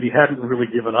Olympic Committee hadn't really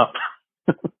given up.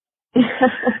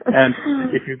 And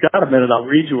if you've got a minute, I'll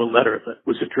read you a letter that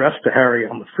was addressed to Harry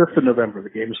on the 5th of November, the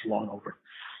game's long over,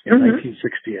 in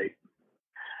 1968,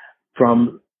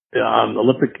 from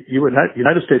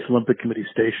United States Olympic Committee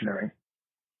stationery.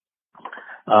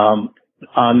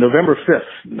 On November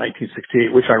 5th,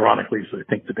 1968, which ironically is, I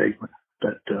think, the date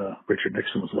that Richard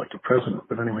Nixon was elected president.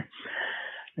 But anyway,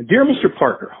 Dear Mr.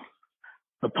 Parker,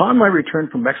 upon my return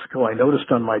from Mexico, I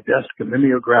noticed on my desk a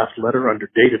mimeographed letter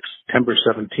dated September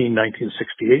 17,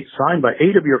 1968, signed by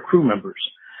 8 of your crew members.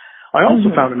 I also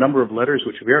found a number of letters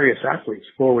which various athletes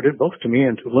forwarded both to me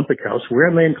and to Olympic House,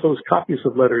 wherein they enclosed copies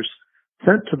of letters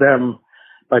sent to them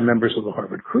by members of the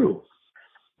Harvard crew.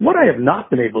 What I have not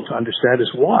been able to understand is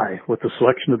why, with the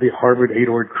selection of the Harvard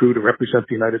 8-oared crew to represent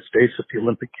the United States at the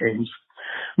Olympic Games,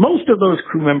 most of those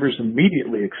crew members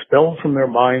immediately expelled from their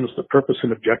minds the purpose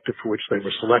and objective for which they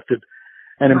were selected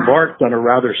and embarked on a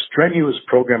rather strenuous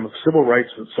program of civil rights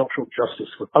and social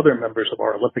justice with other members of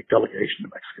our Olympic delegation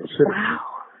to Mexico City.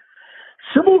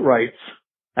 Civil rights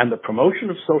and the promotion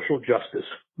of social justice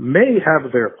may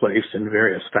have their place in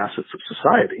various facets of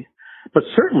society, but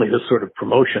certainly this sort of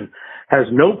promotion has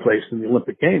no place in the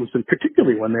Olympic Games, and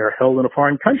particularly when they are held in a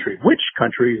foreign country. Which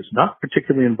country is not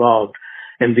particularly involved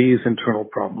in these internal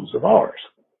problems of ours?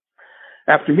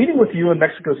 After meeting with you in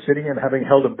Mexico City and having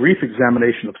held a brief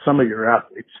examination of some of your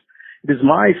athletes, it is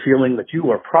my feeling that you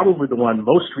are probably the one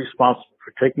most responsible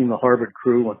for taking the Harvard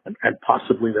crew and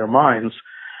possibly their minds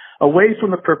away from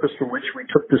the purpose for which we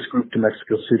took this group to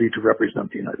Mexico City to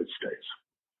represent the United States.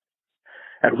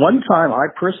 At one time, I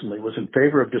personally was in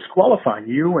favor of disqualifying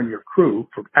you and your crew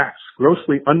for acts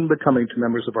grossly unbecoming to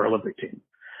members of our Olympic team.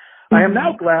 I am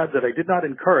now glad that I did not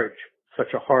encourage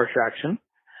such a harsh action,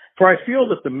 for I feel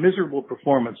that the miserable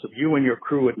performance of you and your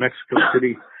crew at Mexico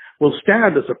City will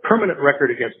stand as a permanent record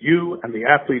against you and the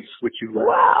athletes which you led.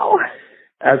 Wow.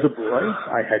 As a boy,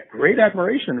 I had great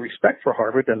admiration and respect for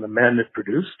Harvard and the men it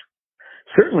produced.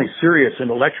 Certainly serious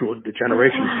intellectual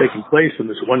degeneration is taking place in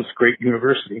this once great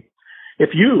university.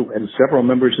 If you and several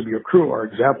members of your crew are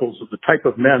examples of the type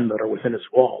of men that are within its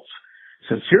walls,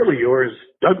 sincerely yours,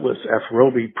 Douglas F.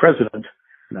 Roby, President,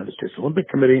 United States Olympic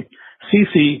Committee,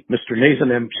 CC, Mr.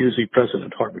 Nathan M. Pusey,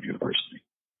 President, Harvard University.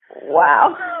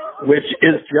 Wow. Which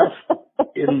is just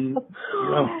in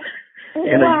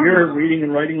a year of reading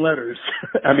and writing letters.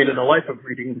 I mean, in a life of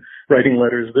writing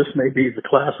letters, this may be the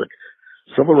classic.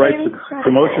 Civil rights and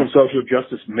promotion of social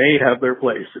justice may have their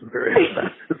place in various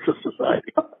facets of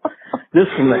society. This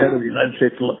from the head of the United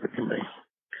States Olympic Committee.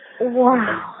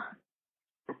 Wow.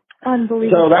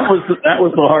 Unbelievable. So that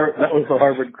was the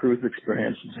Harvard crew's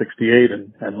experience in '68,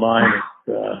 and mine.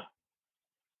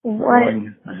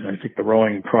 Rowing, I think the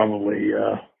rowing probably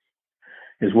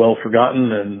is well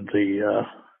forgotten, and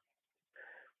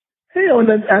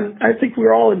and I think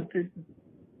we're all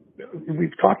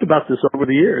we've talked about this over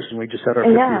the years, and we just had our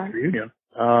 50th reunion.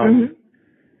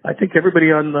 I think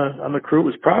everybody on the crew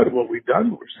was proud of what we've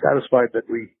done. We're satisfied that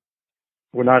we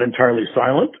were not entirely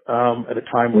silent at a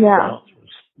time when silence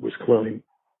was clearly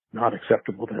not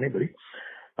acceptable to anybody,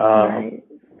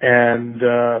 and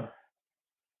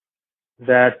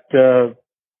that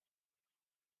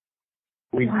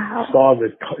we saw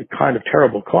the kind of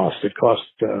terrible cost it cost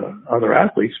other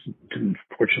athletes. It didn't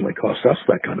fortunately cost us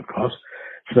that kind of cost.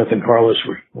 Smith and Carlos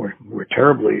were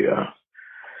terribly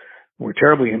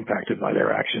impacted by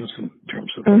their actions in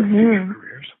terms of their future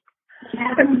careers.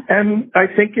 Yeah. And I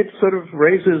think it sort of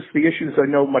raises the issues I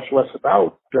know much less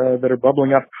about that are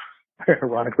bubbling up,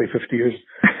 ironically, 50 years,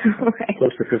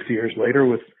 close to 50 years later,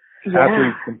 with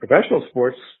athletes in professional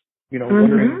sports,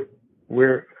 wondering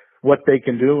what they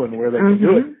can do and where they can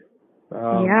do it.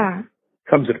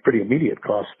 Comes at a pretty immediate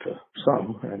cost to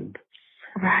some,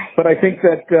 but I think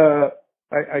that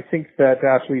I think that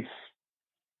athletes,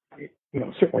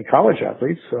 certainly college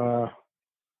athletes,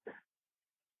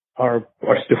 are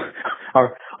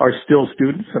still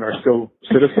students and are still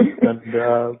citizens, and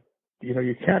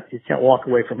you can't walk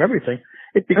away from everything.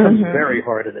 It becomes very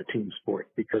hard in a team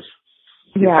sport because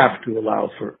you have to allow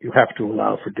for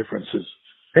differences of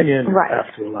opinion, you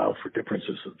have to allow for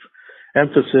differences of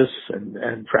emphasis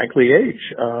and frankly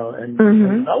age and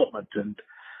development, and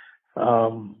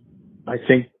I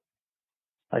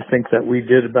think that we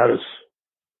did about as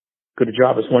good a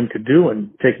job as one could do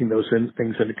in taking those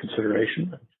things into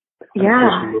consideration. And of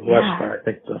course, we were blessed by, I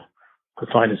think, the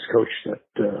finest coach that,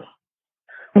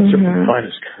 certainly the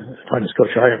finest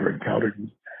coach I ever encountered,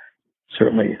 and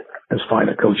certainly as fine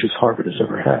a coach as Harvard has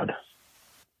ever had.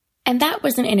 And that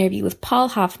was an interview with Paul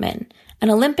Hoffman, an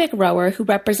Olympic rower who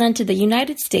represented the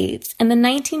United States in the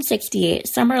 1968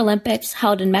 Summer Olympics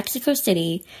held in Mexico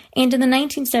City and in the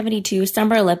 1972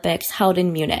 Summer Olympics held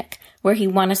in Munich, where he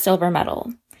won a silver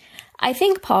medal. I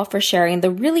thank Paul for sharing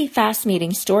the really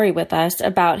fascinating story with us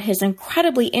about his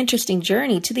incredibly interesting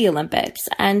journey to the Olympics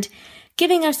and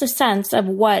giving us a sense of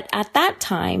what, at that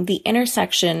time, the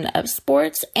intersection of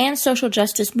sports and social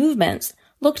justice movements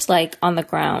looked like on the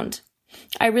ground.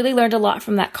 I really learned a lot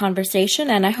from that conversation,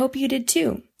 and I hope you did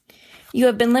too. You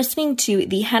have been listening to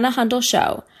The Hannah Hundel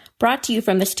Show, brought to you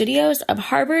from the studios of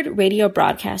Harvard Radio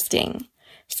Broadcasting.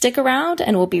 Stick around,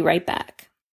 and we'll be right back.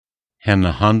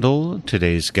 Hannah Hundel,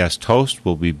 today's guest host,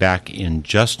 will be back in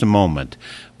just a moment,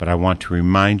 but I want to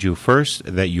remind you first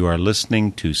that you are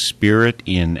listening to Spirit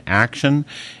in Action,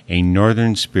 a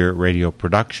Northern Spirit Radio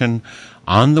production,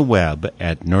 on the web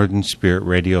at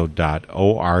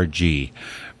northernspiritradio.org,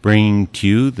 bringing to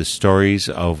you the stories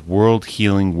of world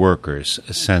healing workers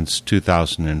since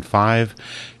 2005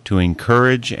 to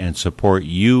encourage and support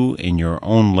you in your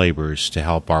own labors to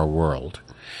help our world.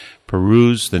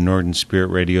 Peruse the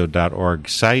NorthernSpiritRadio.org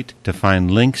site to find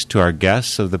links to our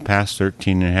guests of the past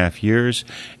 13 and a half years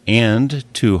and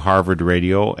to Harvard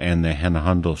Radio and the Hannah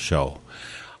Hundel Show.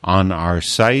 On our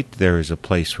site, there is a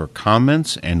place for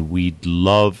comments, and we'd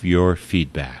love your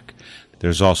feedback.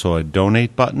 There's also a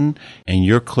donate button, and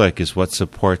your click is what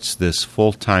supports this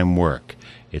full-time work.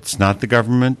 It's not the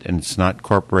government, and it's not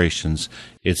corporations.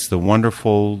 It's the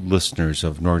wonderful listeners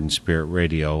of Northern Spirit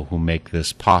Radio who make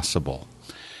this possible.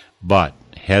 But,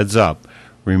 heads up,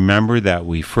 remember that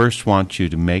we first want you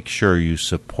to make sure you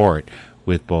support,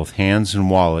 with both hands and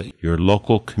wallet, your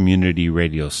local community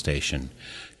radio station.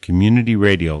 Community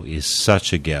radio is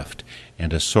such a gift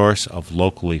and a source of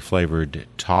locally flavored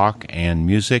talk and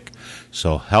music,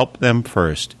 so help them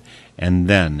first, and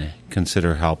then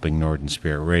consider helping Northern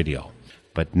Spirit Radio.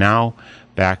 But now,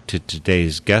 back to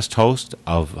today's guest host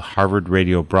of Harvard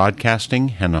Radio Broadcasting,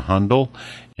 Hannah Hundel,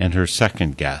 and her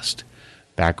second guest.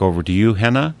 Back over to you,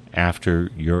 Hannah, after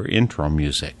your intro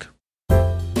music.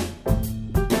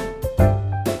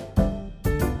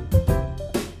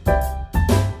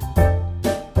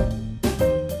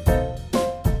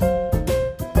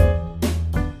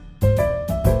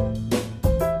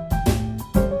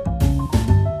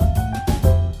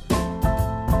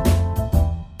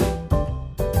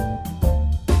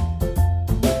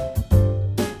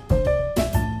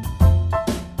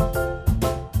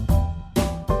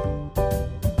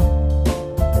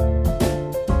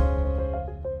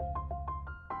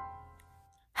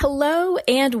 Hello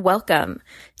and welcome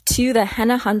to the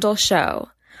Hannah Hundel Show.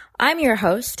 I'm your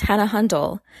host, Hannah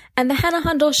Hundel, and the Hannah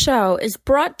Hundel Show is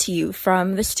brought to you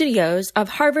from the studios of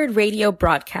Harvard Radio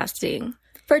Broadcasting.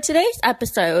 For today's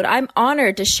episode, I'm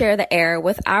honored to share the air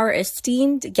with our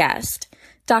esteemed guest,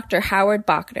 Dr. Howard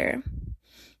Bauchner.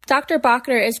 Dr.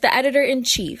 Bauchner is the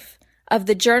editor-in-chief of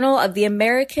the Journal of the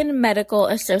American Medical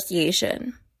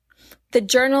Association. The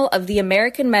Journal of the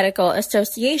American Medical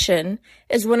Association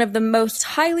is one of the most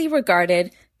highly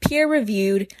regarded,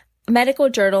 peer-reviewed medical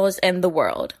journals in the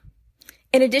world.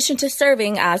 In addition to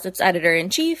serving as its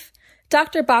editor-in-chief,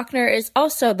 Dr. Bauchner is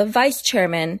also the vice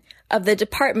chairman of the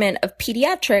Department of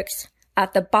Pediatrics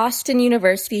at the Boston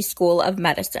University School of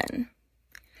Medicine.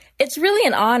 It's really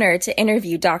an honor to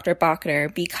interview Dr.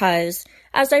 Bauchner because,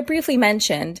 as I briefly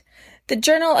mentioned, the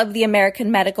Journal of the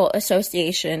American Medical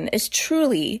Association is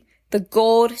truly the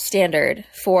gold standard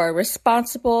for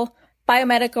responsible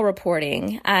biomedical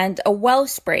reporting and a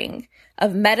wellspring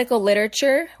of medical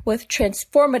literature with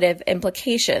transformative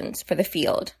implications for the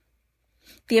field.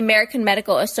 The American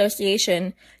Medical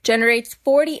Association generates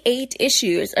 48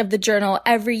 issues of the journal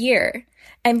every year,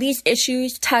 and these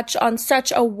issues touch on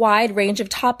such a wide range of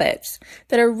topics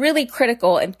that are really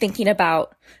critical in thinking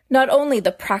about not only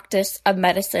the practice of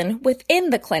medicine within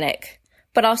the clinic,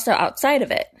 but also outside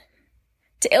of it.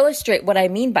 To illustrate what I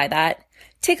mean by that,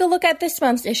 take a look at this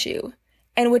month's issue,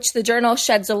 in which the journal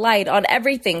sheds a light on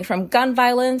everything from gun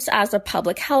violence as a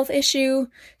public health issue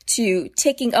to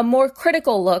taking a more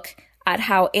critical look at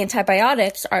how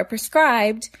antibiotics are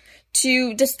prescribed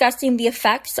to discussing the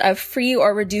effects of free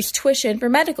or reduced tuition for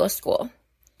medical school.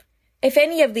 If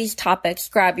any of these topics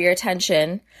grab your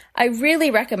attention, I really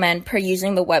recommend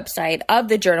perusing the website of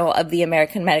the Journal of the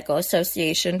American Medical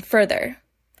Association further.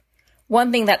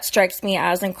 One thing that strikes me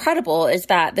as incredible is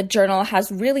that the journal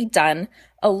has really done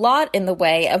a lot in the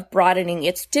way of broadening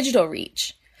its digital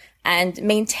reach and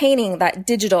maintaining that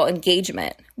digital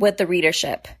engagement with the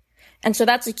readership. And so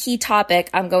that's a key topic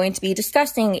I'm going to be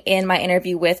discussing in my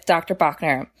interview with Dr.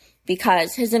 Bauchner,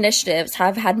 because his initiatives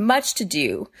have had much to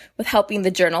do with helping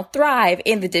the journal thrive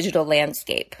in the digital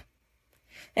landscape.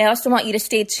 I also want you to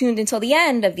stay tuned until the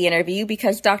end of the interview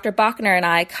because Dr. Bauchner and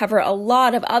I cover a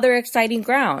lot of other exciting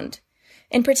ground.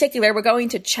 In particular, we're going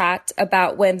to chat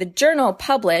about when the journal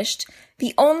published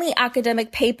the only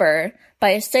academic paper by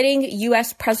a sitting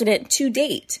U.S. president to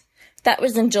date. That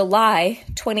was in July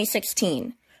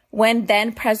 2016, when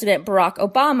then President Barack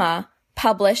Obama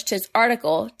published his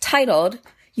article titled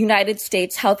United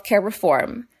States Healthcare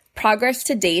Reform, Progress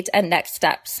to Date and Next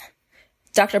Steps.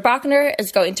 Dr. Bauchner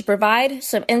is going to provide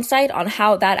some insight on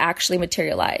how that actually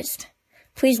materialized.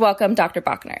 Please welcome Dr.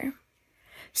 Bauchner.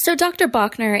 So, Dr.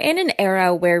 Bauchner, in an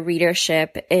era where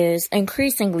readership is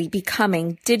increasingly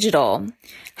becoming digital,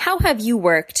 how have you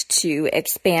worked to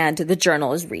expand the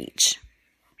journal's reach?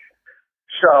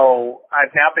 So,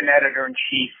 I've now been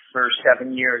editor-in-chief for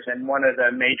 7 years, and one of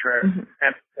the major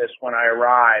emphasis when I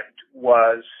arrived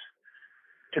was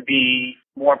to be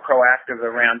more proactive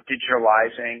around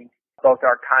digitalizing both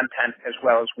our content as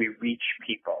well as we reach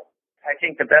people. I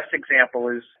think the best example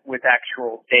is with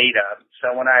actual data.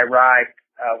 So when I arrived,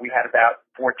 we had about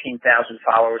 14,000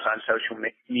 followers on social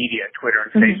media, Twitter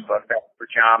and Facebook. That's for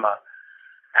JAMA.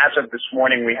 As of this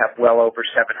morning, we have well over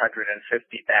 750,000.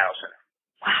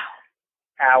 Wow.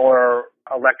 Our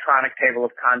electronic table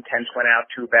of contents went out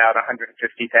to about 150,000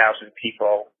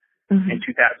 people in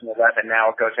 2011. Now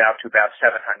it goes out to about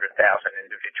 700,000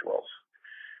 individuals.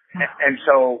 Wow. And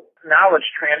so knowledge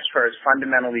transfer is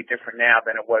fundamentally different now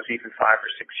than it was even 5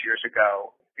 or 6 years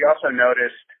ago. We also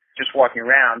noticed, just walking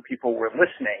around, people were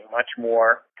listening much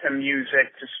more to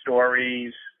music, to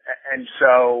stories. And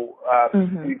so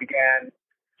we began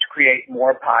to create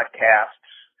more podcasts.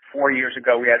 4 years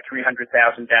ago, we had 300,000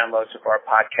 downloads of our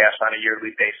podcast on a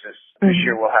yearly basis. This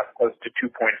year, we'll have close to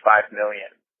 2.5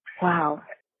 million. Wow.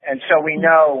 And so we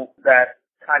know that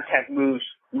content moves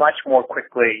much more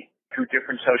quickly through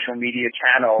different social media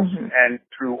channels and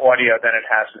through audio than it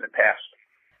has in the past.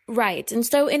 Right. And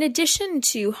so in addition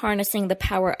to harnessing the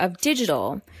power of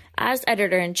digital, as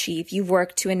editor-in-chief, you've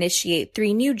worked to initiate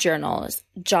 3 new journals,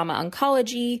 JAMA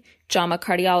Oncology, JAMA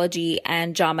Cardiology,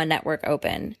 and JAMA Network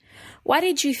Open. Why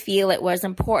did you feel it was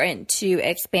important to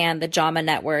expand the JAMA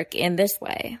network in this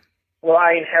way? Well,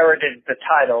 I inherited the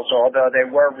titles, although they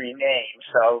were renamed.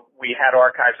 So we had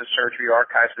Archives of Surgery,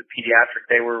 Archives of Pediatrics.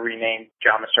 They were renamed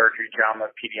JAMA Surgery,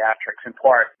 JAMA Pediatrics, in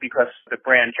part because the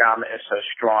brand JAMA is so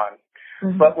strong.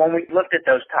 But when we looked at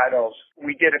those titles,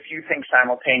 we did a few things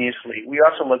simultaneously. We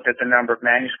also looked at the number of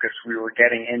manuscripts we were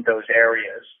getting in those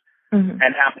areas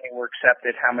and how many were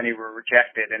accepted, how many were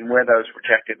rejected, and where those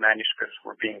rejected manuscripts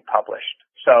were being published.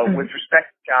 So with respect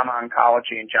to JAMA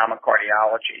Oncology and JAMA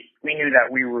Cardiology, we knew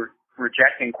that we were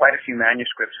rejecting quite a few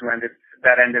manuscripts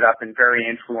that ended up in very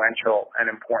influential and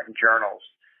important journals.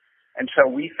 And so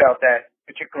we felt that,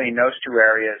 particularly in those 2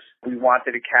 areas, we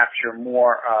wanted to capture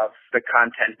more of the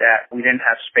content that we didn't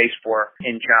have space for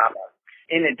in JAMA.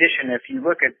 In addition, if you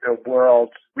look at the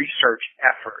world's research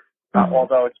effort,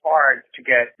 although it's hard to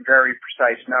get very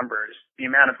precise numbers, the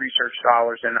amount of research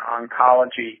dollars in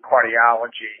oncology,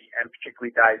 cardiology, and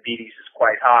particularly diabetes is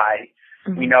quite high.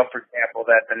 We know, for example,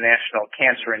 that the National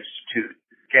Cancer Institute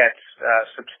gets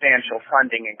substantial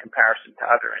funding in comparison to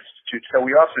other institutes. So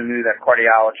we also knew that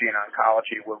cardiology and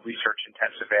oncology were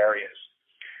research-intensive areas.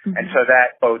 And so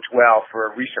that bodes well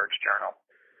for a research journal.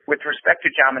 With respect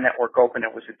to JAMA Network Open, it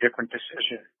was a different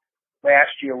decision.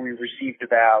 Last year, we received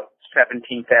about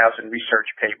 17,000 research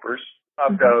papers.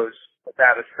 Of those,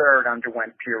 about a third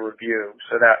underwent peer review.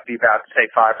 So that would be about, say,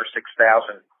 5,000 or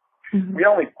 6,000. We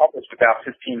only published about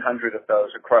 1,500 of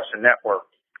those across the network.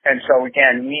 And so,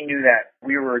 again, we knew that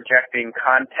we were rejecting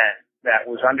content that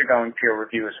was undergoing peer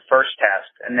review as a first test,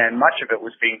 and then much of it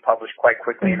was being published quite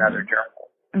quickly in other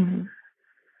journals.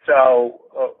 So,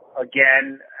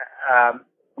 again,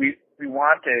 we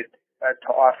wanted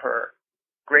to offer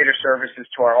greater services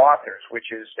to our authors, which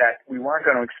is that we weren't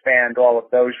going to expand all of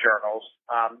those journals.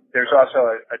 There's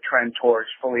also a trend towards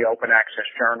fully open access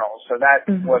journals. So that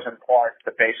was in part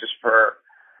the basis for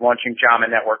launching JAMA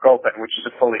Network Open, which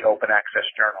is a fully open access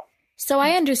journal. So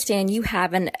I understand you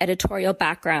have an editorial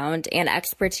background and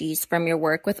expertise from your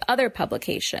work with other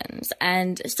publications.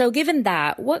 And so given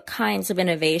that, what kinds of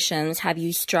innovations have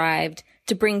you strived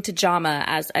to bring to JAMA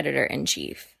as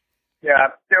editor-in-chief?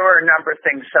 Yeah, there were a number of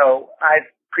things. So I've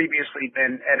previously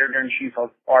been editor-in-chief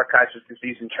of Archives of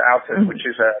Disease and Childhood, which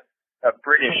is a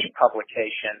British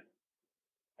publication.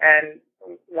 And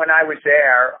when I was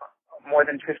there, more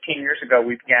than 15 years ago,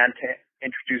 we began to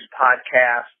introduce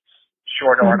podcasts,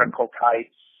 short article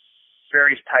types,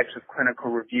 various types of clinical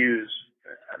reviews.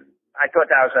 I thought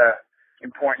that was an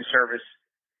important service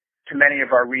to many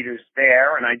of our readers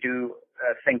there, and I do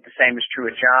think the same is true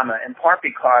at JAMA, in part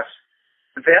because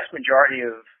the vast majority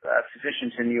of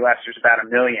physicians in the U.S., there's about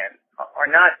 1 million, are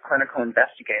not clinical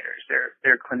investigators.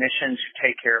 They're clinicians who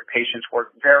take care of patients,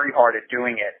 work very hard at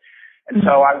doing it. And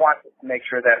so I wanted to make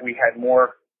sure that we had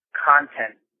more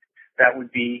content that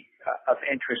would be of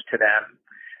interest to them.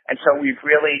 And so we've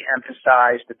really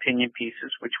emphasized opinion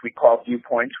pieces, which we call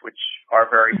viewpoints, which are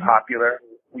very popular.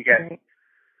 We get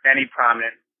many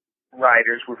prominent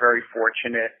writers. We're very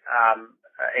fortunate.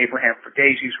 Abraham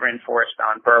Ferdaysi's written for us,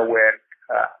 Don Berwick,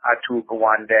 Atul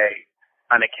Gawande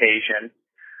on occasion.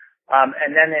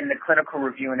 And then in the clinical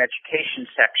review and education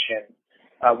section,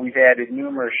 we've added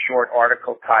numerous short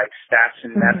article types, stats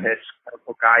and methods,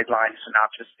 clinical guidelines,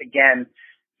 synopsis, again,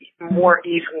 more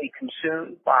easily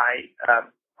consumed by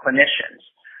clinicians.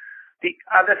 The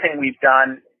other thing we've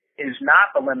done is not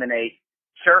eliminate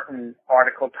certain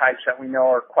article types that we know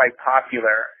are quite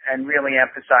popular and really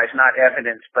emphasize not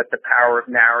evidence, but the power of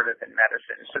narrative in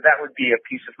medicine. So that would be a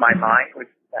piece of my mind, which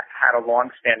had a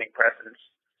long-standing presence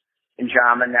in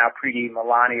JAMA. Now Preeti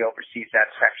Malani oversees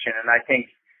that section, and I think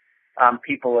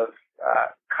people have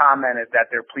commented that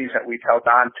they're pleased that we've held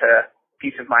on to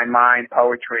Peace of My Mind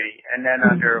poetry. And then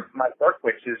under Mike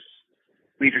Berkowitz's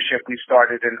leadership, we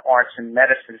started an arts and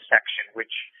medicine section,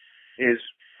 which is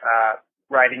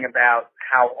writing about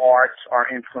how arts are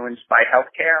influenced by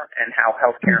healthcare and how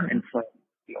healthcare influences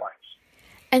the arts.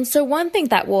 And so one thing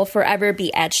that will forever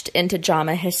be etched into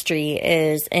JAMA history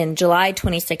is in July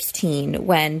 2016,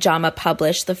 when JAMA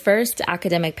published the first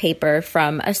academic paper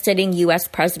from a sitting U.S.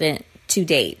 president to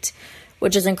date,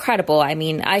 which is incredible. I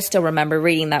mean, I still remember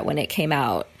reading that when it came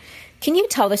out. Can you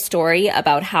tell the story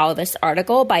about how this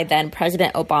article by then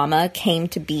President Obama came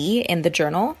to be in the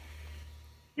journal?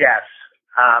 Yes.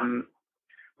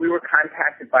 We were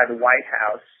contacted by the White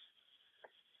House,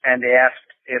 and they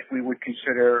asked if we would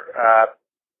consider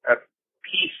a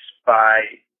piece by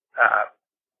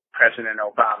President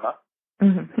Obama.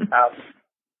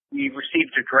 We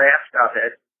received a draft of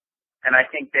it, and I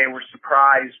think they were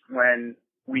surprised when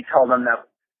we told them that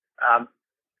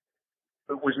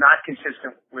it was not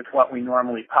consistent with what we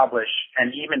normally publish.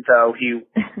 And even though he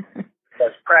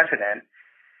was president,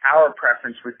 our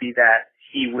preference would be that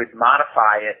he would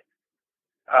modify it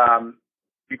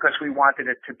because we wanted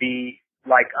it to be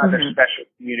like other special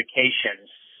communications,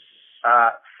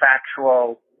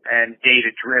 factual and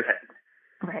data-driven.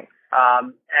 Right.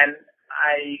 And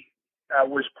I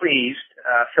was pleased.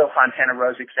 Phil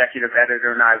Fontana-Rose, executive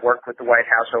editor, and I worked with the White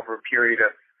House over a period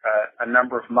of a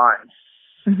number of months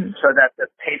so that the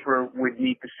paper would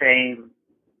meet the same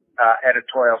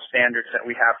editorial standards that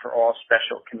we have for all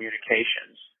special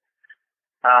communications.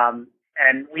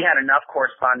 And we had enough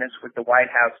correspondence with the White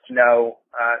House to know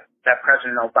that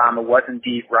President Obama was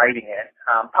indeed writing it.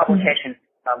 Publication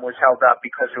was held up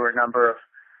because there were a number of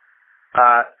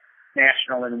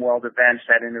national and world events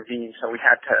that intervened, so we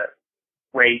had to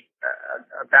wait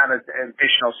about an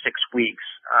additional 6 weeks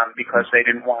because they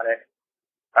didn't want it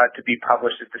to be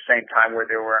published at the same time where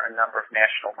there were a number of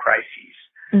national crises.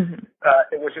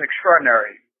 It was an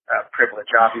extraordinary privilege,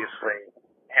 obviously,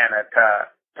 Hannah,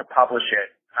 to publish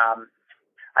it.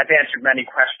 I've answered many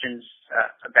questions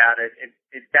about it.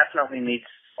 It definitely meets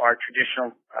our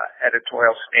traditional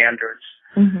editorial standards.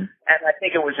 And I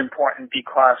think it was important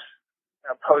because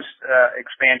post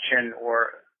expansion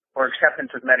or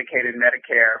acceptance of Medicaid and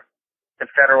Medicare at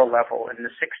the federal level in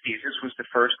the 60s, this was the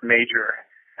first major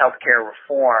healthcare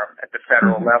reform at the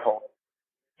federal level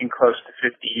in close to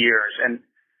 50 years. And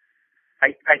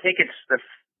I think it's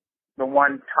the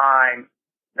one time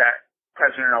that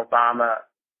President Obama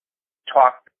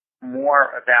talked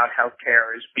more about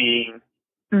healthcare as being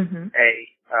a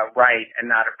right and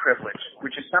not a privilege,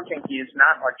 which is something he has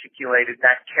not articulated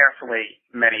that carefully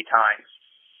many times.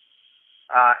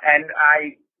 And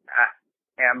I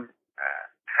am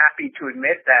happy to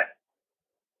admit that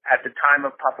at the time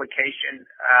of publication,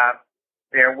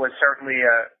 there was certainly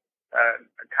a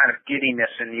kind of giddiness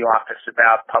in the office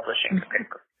about publishing the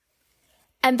paper.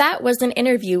 And that was an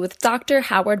interview with Dr.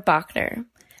 Howard Bauchner,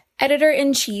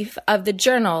 editor-in-chief of the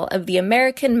Journal of the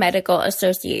American Medical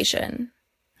Association.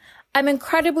 I'm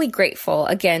incredibly grateful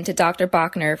again to Dr.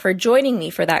 Bauchner for joining me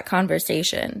for that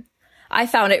conversation. I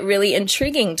found it really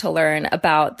intriguing to learn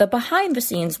about the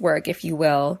behind-the-scenes work, if you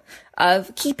will,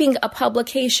 of keeping a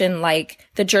publication like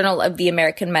the Journal of the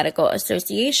American Medical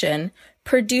Association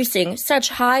producing such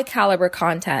high-caliber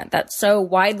content that's so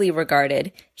widely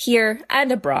regarded here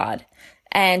and abroad,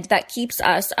 and that keeps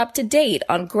us up to date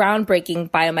on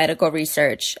groundbreaking biomedical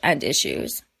research and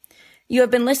issues. You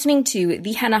have been listening to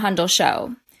The Hannah Hundel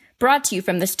Show, brought to you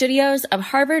from the studios of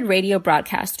Harvard Radio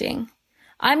Broadcasting.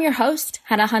 I'm your host,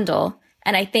 Hannah Hundel,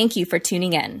 and I thank you for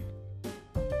tuning in.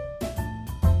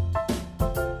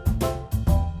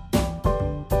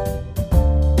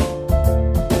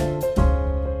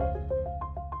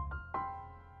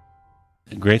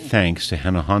 Great thanks to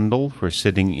Hannah Hundel for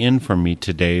sitting in for me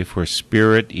today for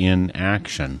Spirit in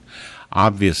Action.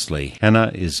 Obviously,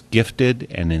 Hannah is gifted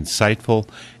and insightful,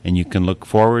 and you can look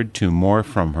forward to more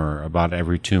from her about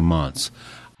every 2 months.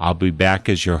 I'll be back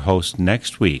as your host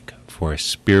next week for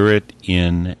Spirit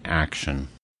in Action.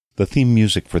 The theme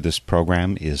music for this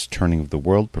program is Turning of the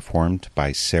World, performed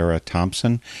by Sarah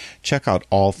Thompson. Check out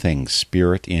all things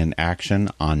Spirit in Action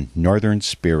on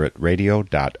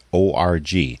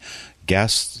northernspiritradio.org.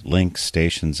 Guests, links,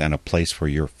 stations, and a place for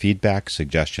your feedback,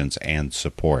 suggestions, and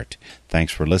support.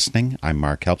 Thanks for listening. I'm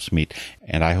Mark Helpsmeet,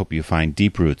 and I hope you find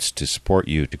deep roots to support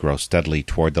you to grow steadily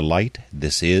toward the light.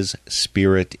 This is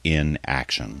Spirit in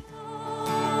Action.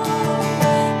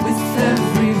 With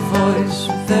every voice,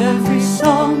 with every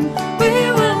song,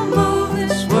 we will move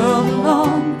this world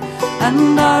along,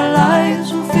 and our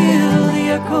lives will feel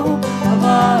echo